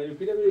 500 میلیون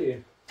پیله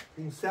بری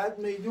 500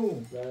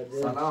 میلیون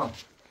سلام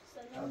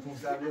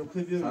 500 میلیون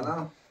پول بیرون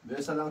سلام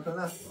به سلام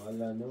کنه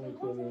والا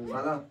نمیتونم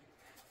سلام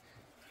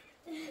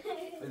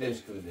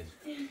بدش که بدش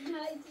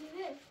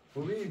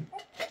خوبی؟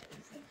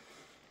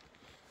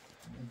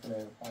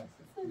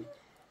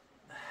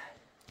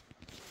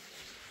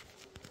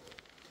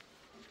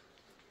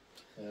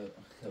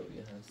 خیلی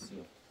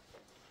هستی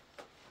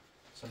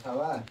چه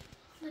خبر؟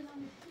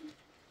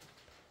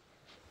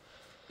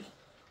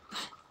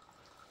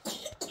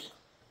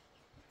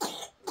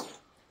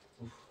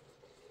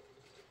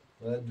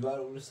 دوار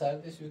اون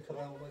سردش بیکنم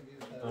اومد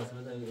گیرد پس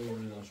بده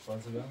اون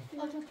آشپانس بیا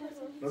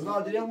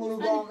رضا دیرم اونو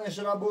با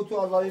اشرا بود تو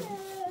آزاری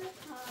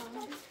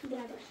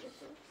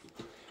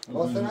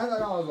واسه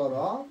نداره آزار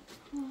ها؟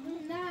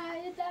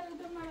 نه یه در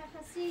رو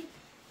مرخصی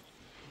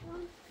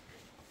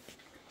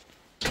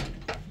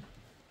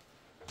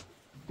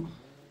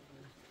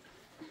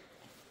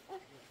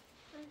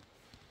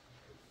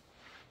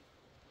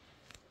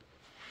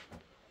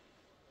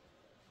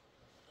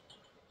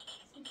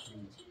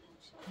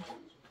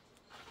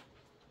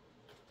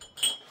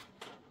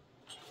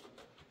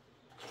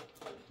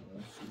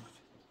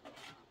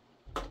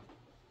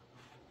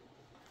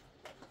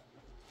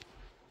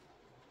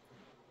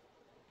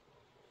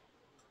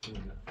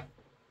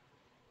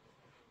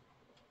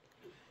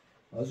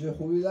آجی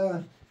خوبی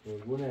دارن؟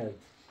 قربونت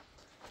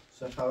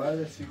چه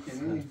خبر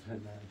چیکنی؟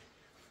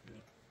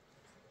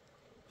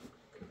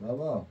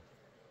 بابا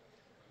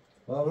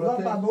رضا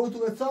بابا تو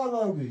به سال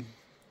بابی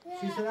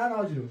چی سنن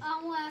آجی رو؟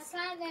 امو حسن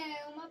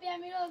اوما بیا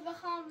میرو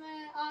بخوام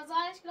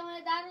آزارش کنم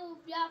در رو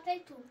بیا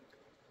تو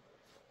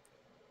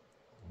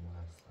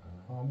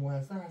آمو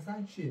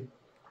حسن چیه؟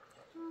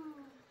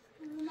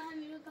 من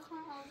میرو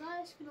بخوام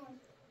آزارش کنم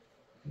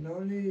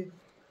نولی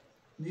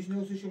نیش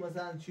نوسیشو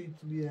مثلا چی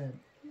تو بیه؟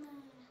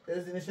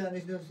 ازینش هم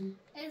نیش نوسی؟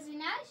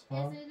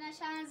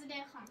 ازینش هم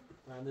ازینه خان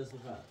مهندس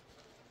بفر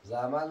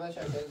زحمت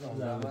بشه خیلی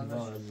زحمت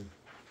بشه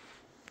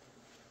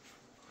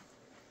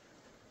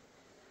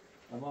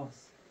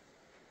عباس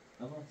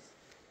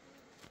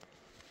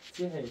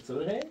چی هی؟ چه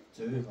هی؟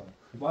 چه بخوام؟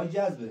 با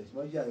جذبش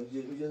با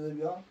جذب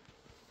بیا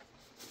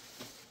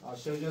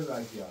عاشق جذب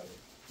رنگی آره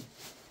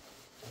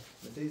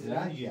مثل این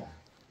رنگی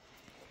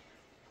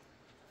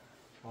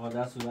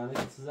دست سودانه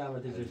که چه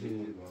زحمتی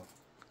کشیدی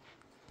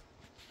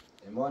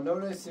ما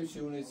نورسیم چی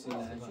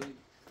اونیسیم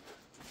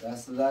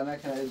دست در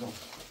نکنه ایزون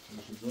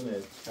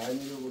دونه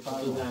خیلی رو گفتم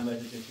تو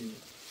زحمتی کشیدی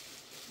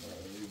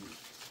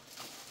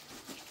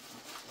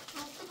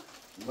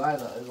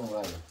وایدا ایزون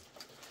وایدا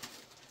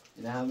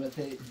این همه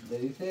تی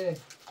دریته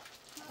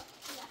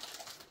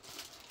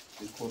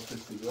bir korku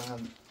sürüyor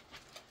hem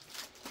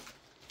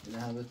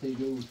yine hem de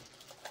teyze olur.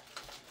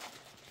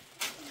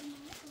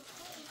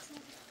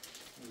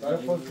 داره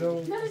خود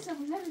رو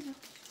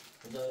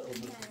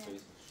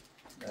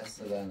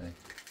دست دارنه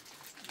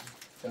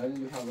شاید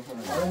bir havlu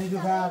falan. داره نیدو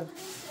کرد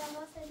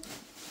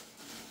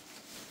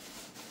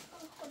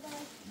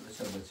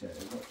بچه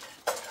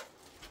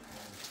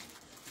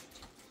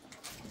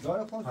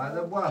داره خود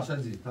هذا بو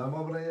عشان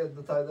تمام برای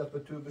دو تا دفعه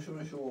تو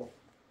بشورشو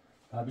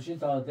بشین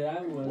تا هم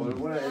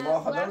قربون ما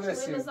خدا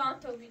رسیم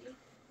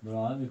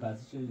برای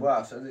میپسی چه بو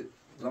عشان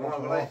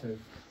زمان برای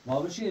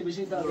ما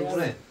بشین تا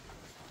قربونه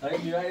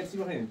آره میرا ارسی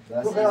بخوریم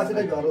تو کلاسی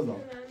نگاه رو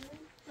دار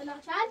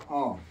بلاچل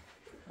آه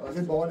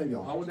کلاسی بابا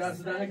نگاه همون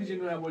دست دهنه که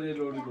جنو نبولی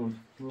رو کن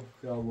تو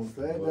خیابون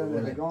سه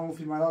در نگاه اون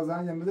فیلم ها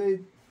زنگم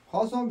بدهید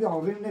خواستم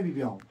بیام ولی نبی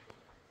بیام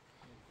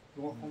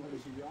تو خونه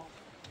بشی بیام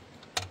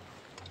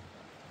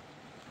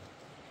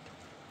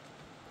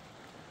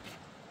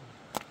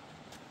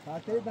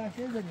ساعته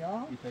بخشی زنی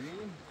ها؟ ایتالی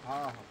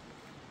ها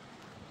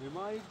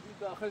ما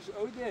داخلش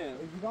اوده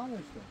ایزگان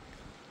نشته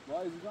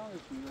با ایزگانش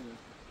میده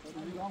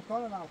ایزگان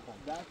کار نمیخوام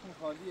دستم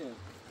خالیه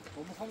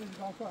خب میخوام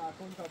ایزگان کار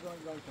اکون تابلو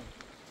ایزگان کنم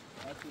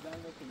اصلا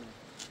نکنه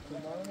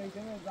سنبالا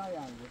میکنه زای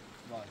انده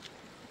باش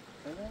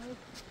سلام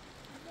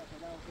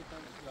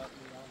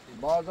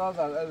بازار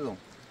در ازم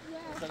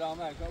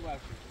سلام علیکم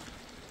برشید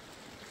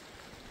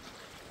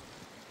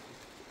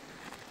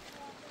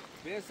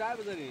به سر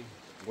بذاریم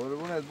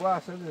قربونت با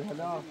احسن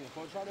حالا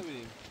خوشحال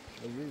ببینیم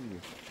عزیزی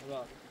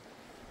زاد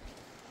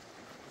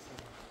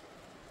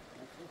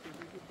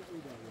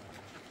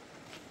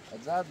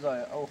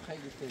زای او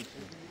خیلی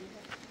تیزی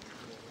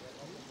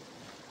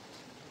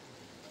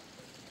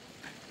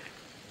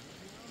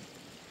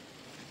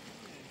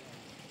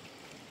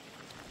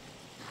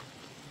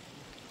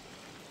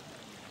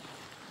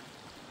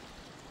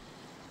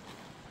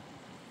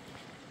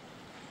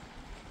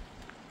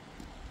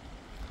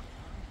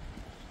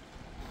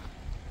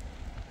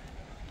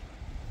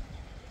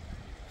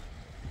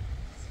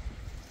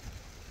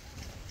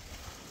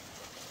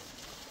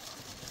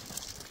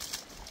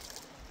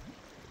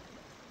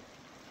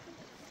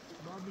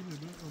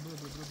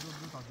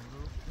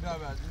نه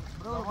بعد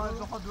زمان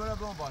تو خود دوره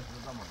برام باشه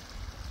زمان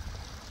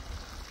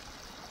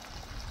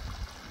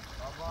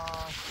بابا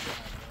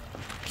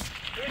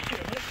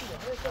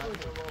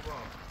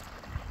بابا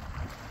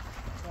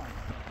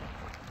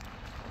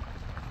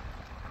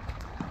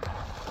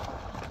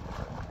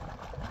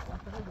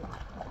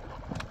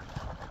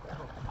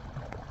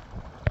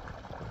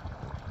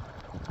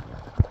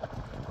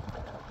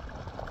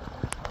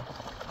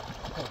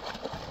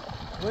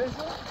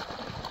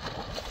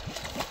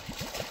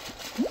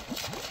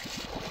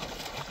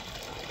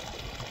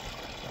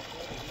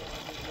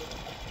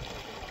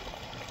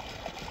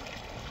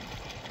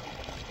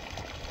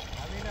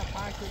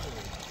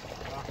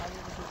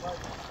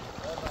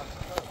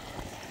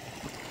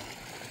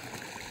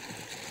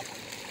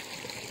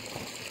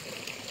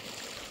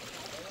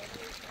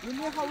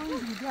این میخواه روی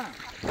دیگه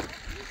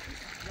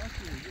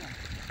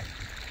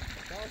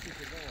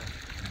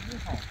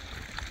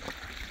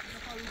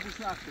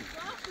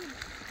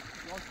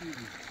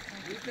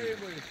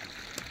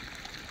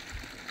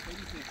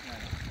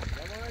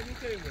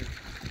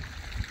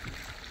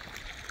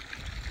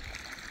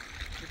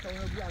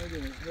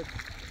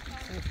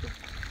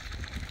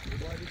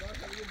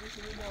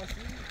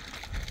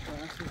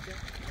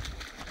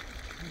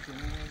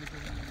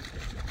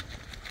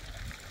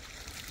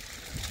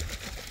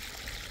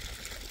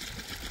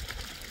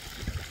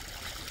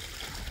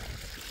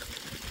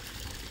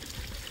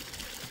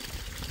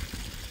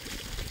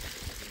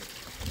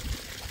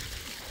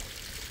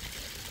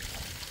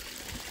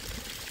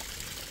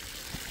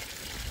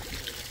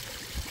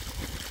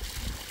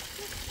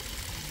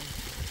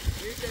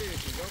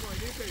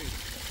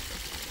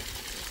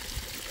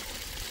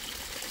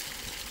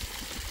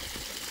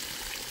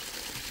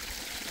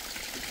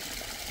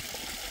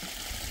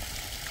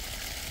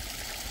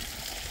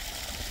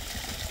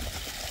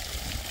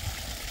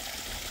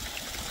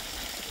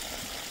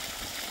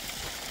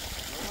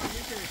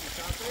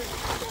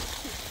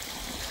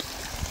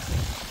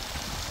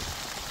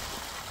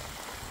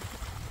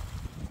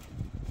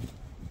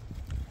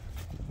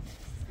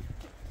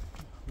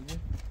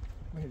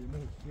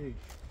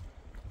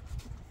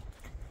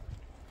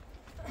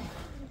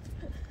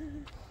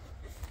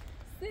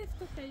سيف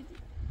خیلی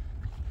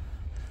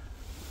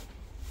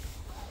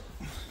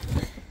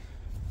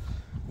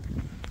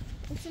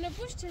وتنا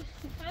بوشته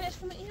معلش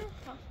كما ايه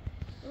ها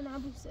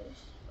ونعبو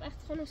سرش رحت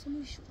خونه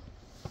سميشو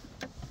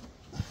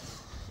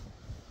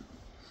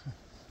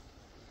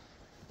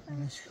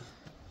ماشي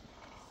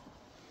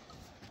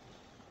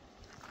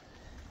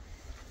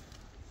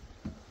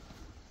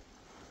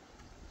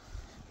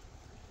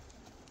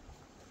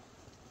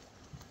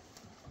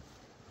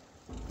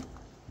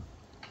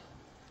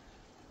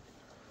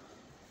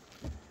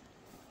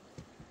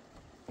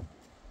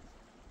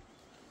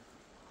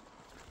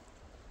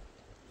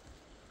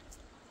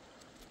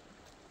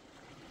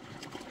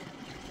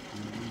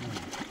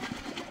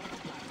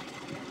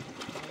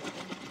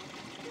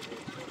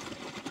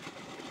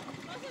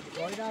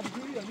Pode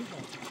abrir,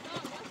 amigo.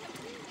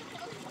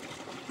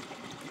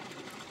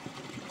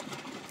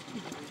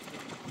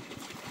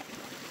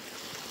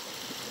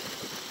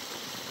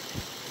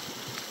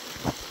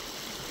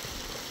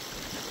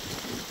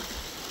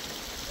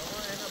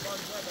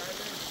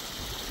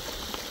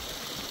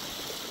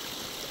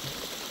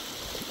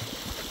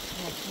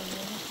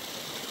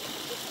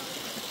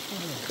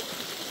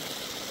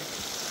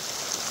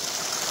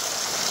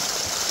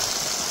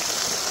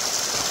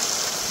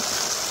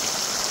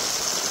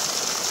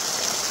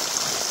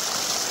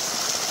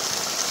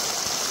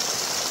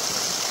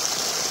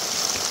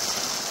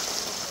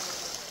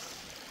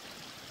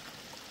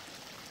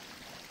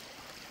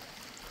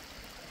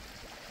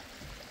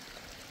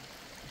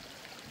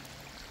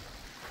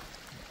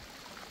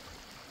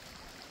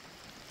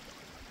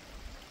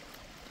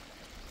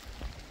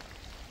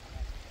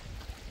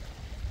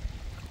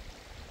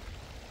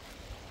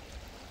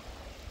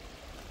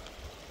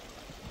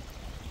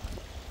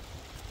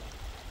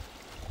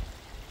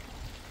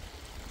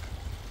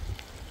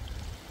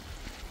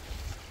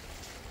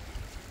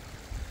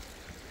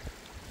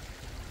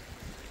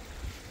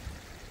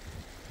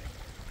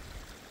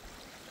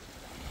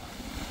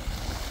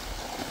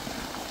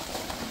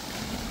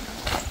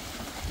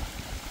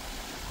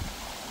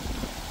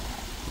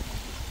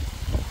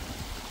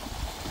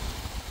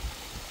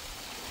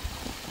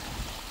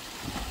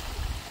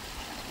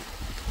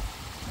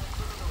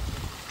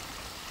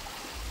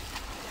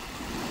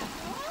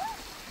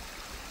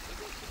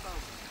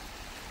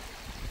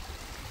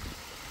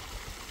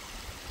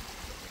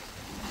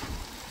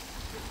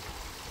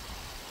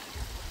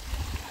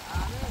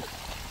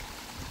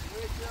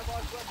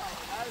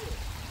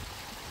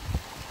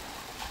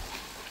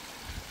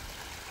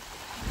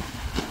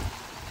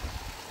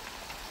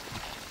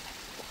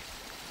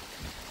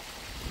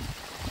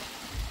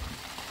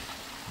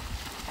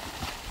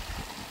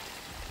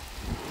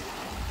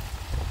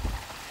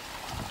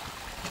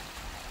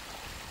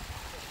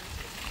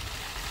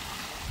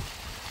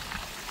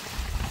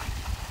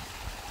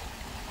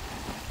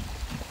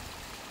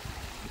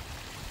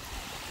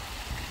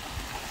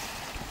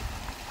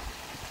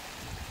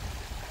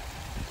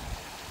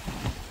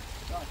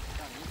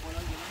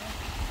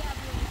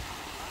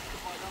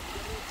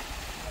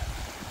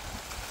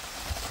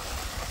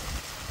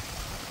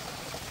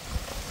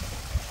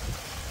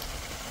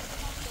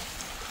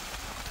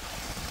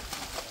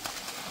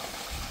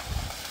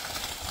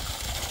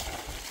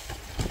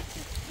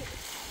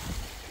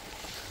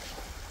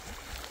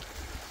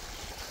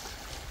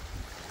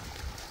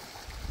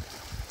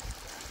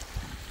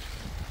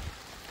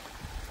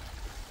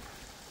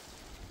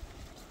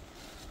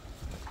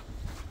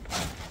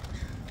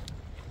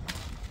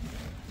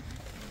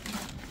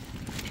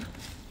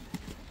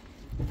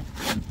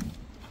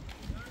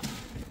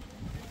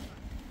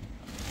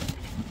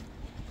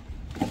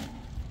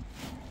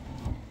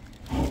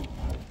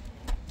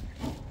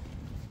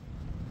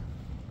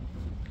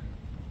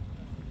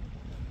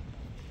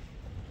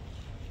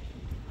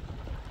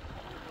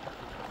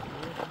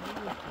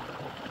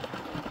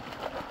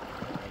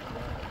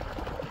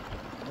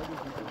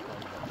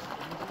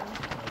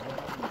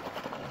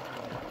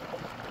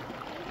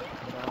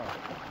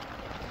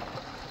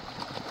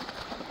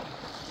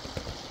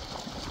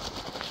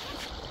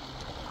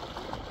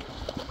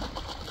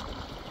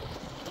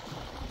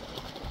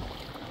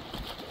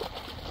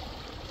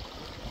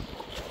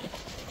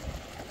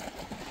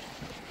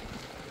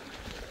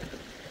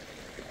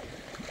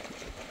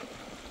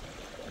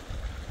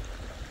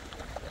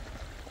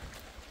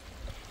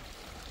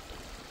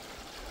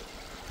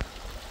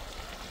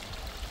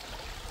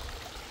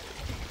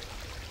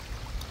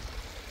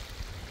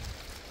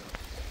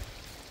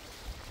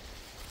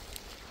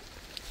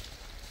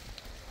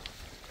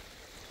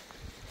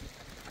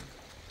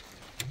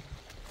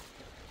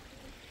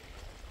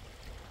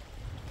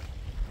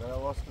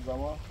 واسه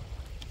زمان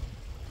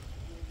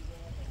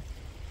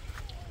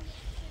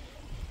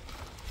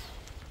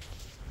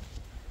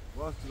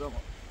واسه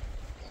زمان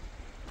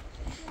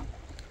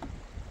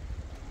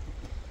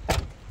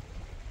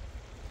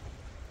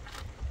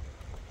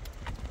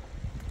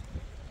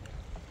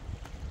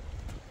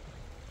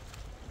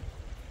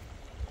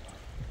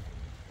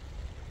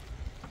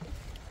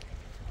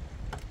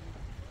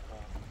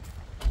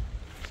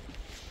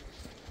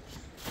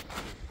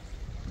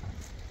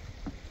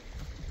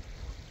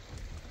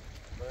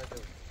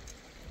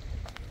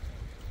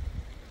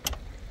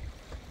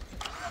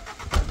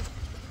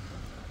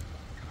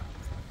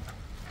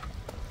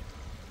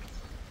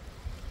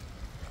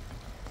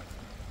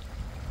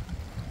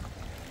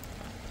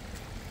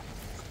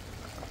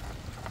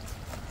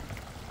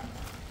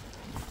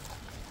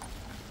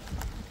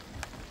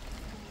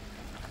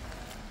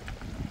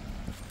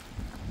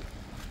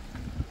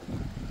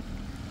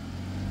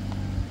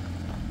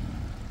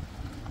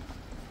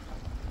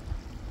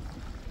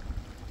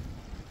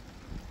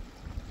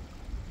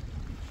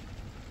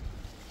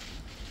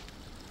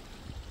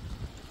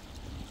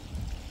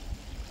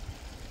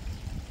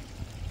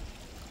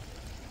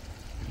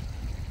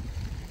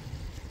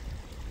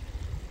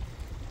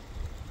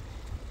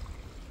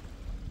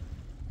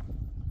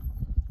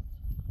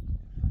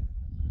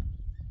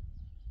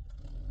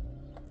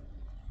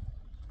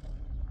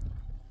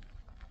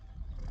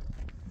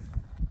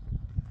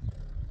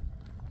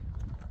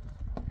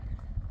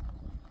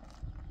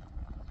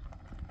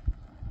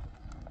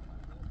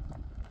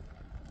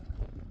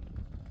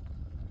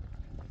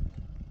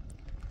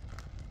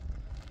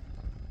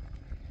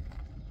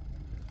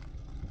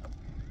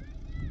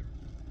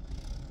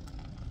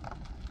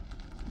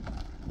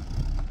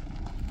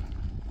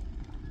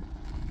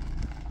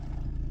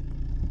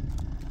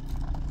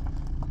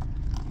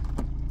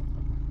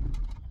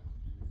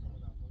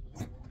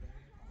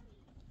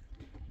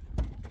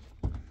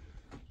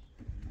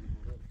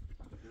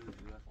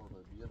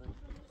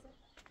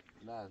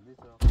نه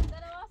لیتر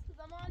داره واسه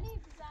زمانی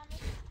بزنم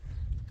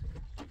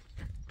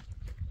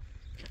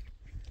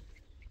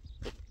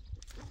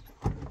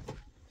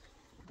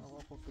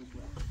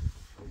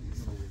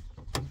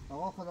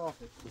آقا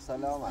خداحافظ.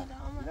 سلامت.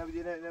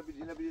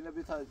 اینا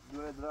بدی تا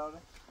دوره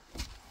دراره.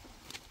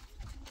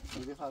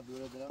 بدی تا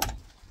دوره دراره.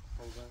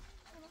 خوبه.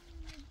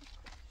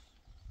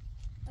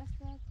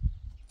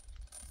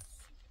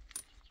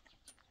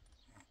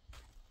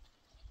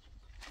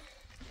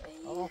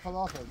 آقا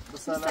خداحافظ.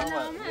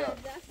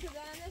 سلامت.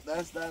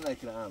 دست در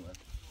نکنه احمد.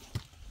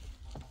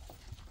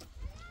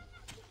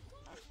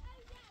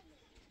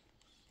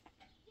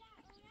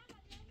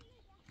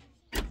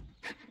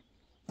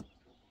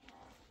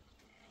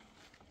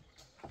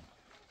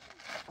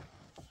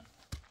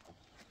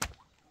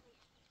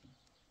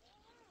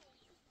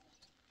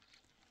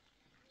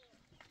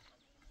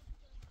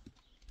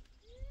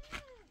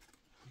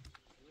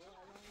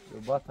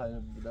 Bota aí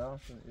no bidão,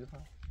 isso.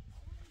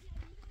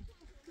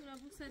 Tura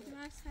você de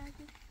mais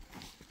sabe.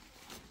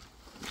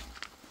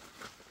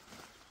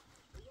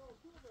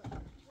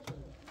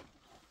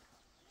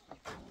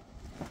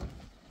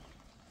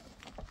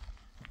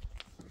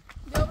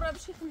 Deu pra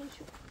bicho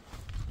nisso.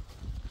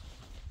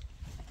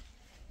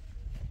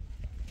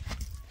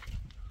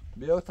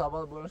 Meu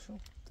tava bom show.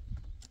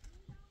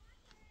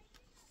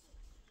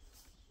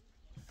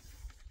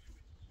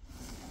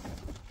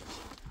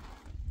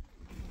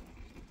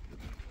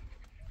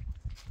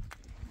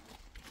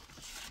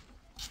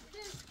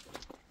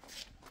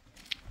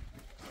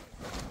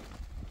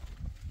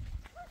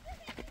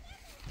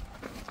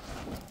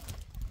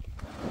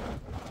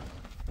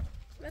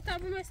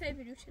 Tabii mesela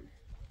biliyorsun.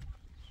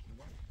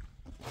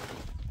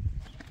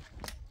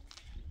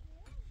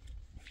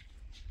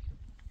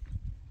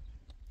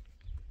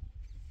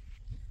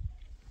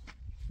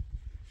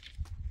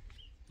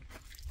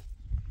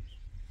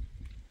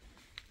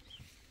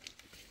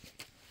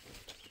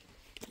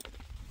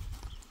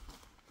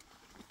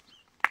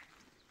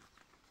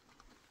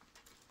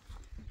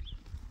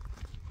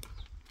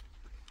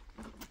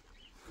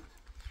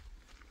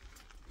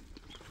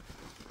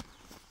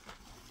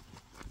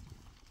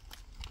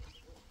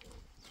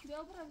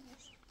 Dobra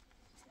wiesz.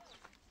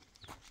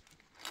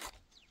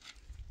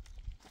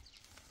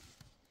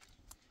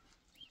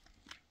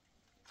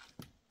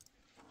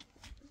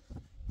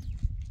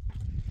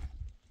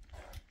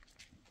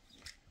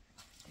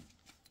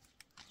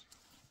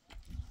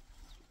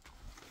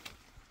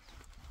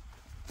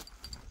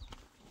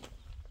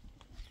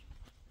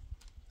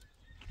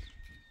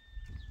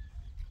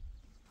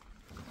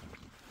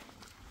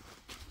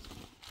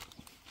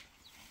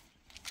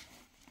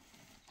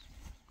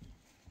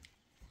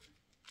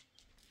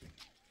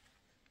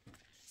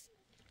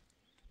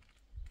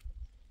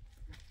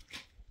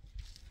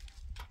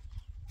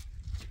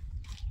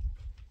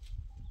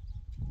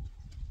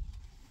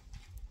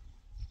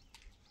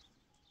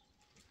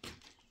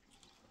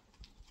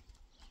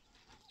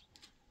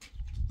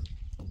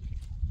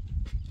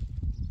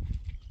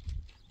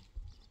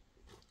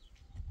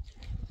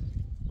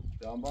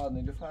 Jambal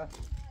Nilüfer.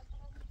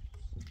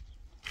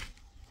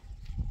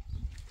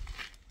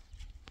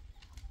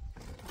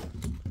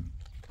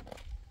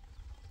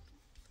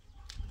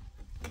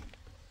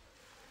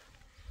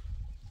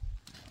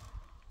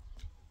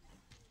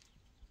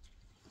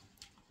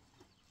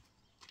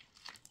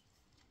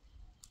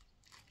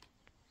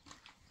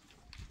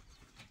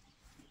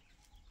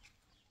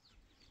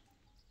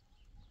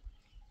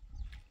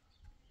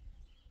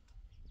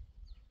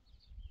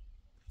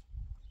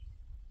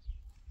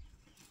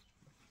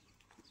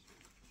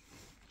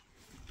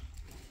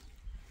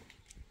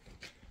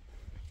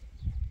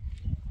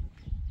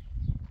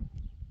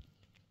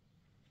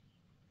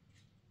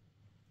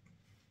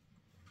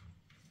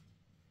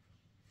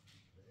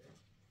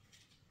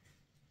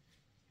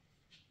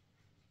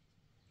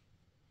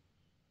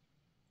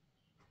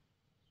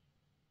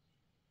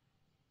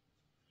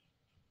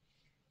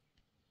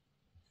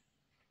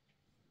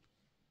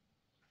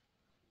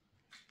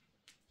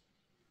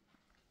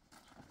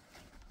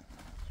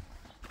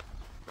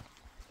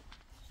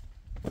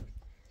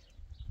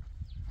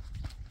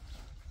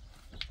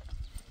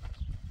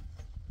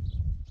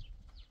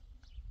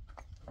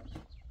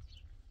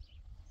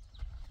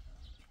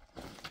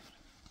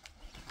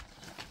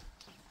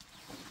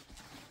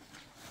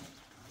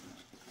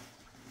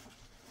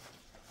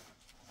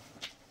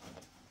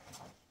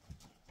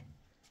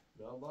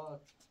 Jambal.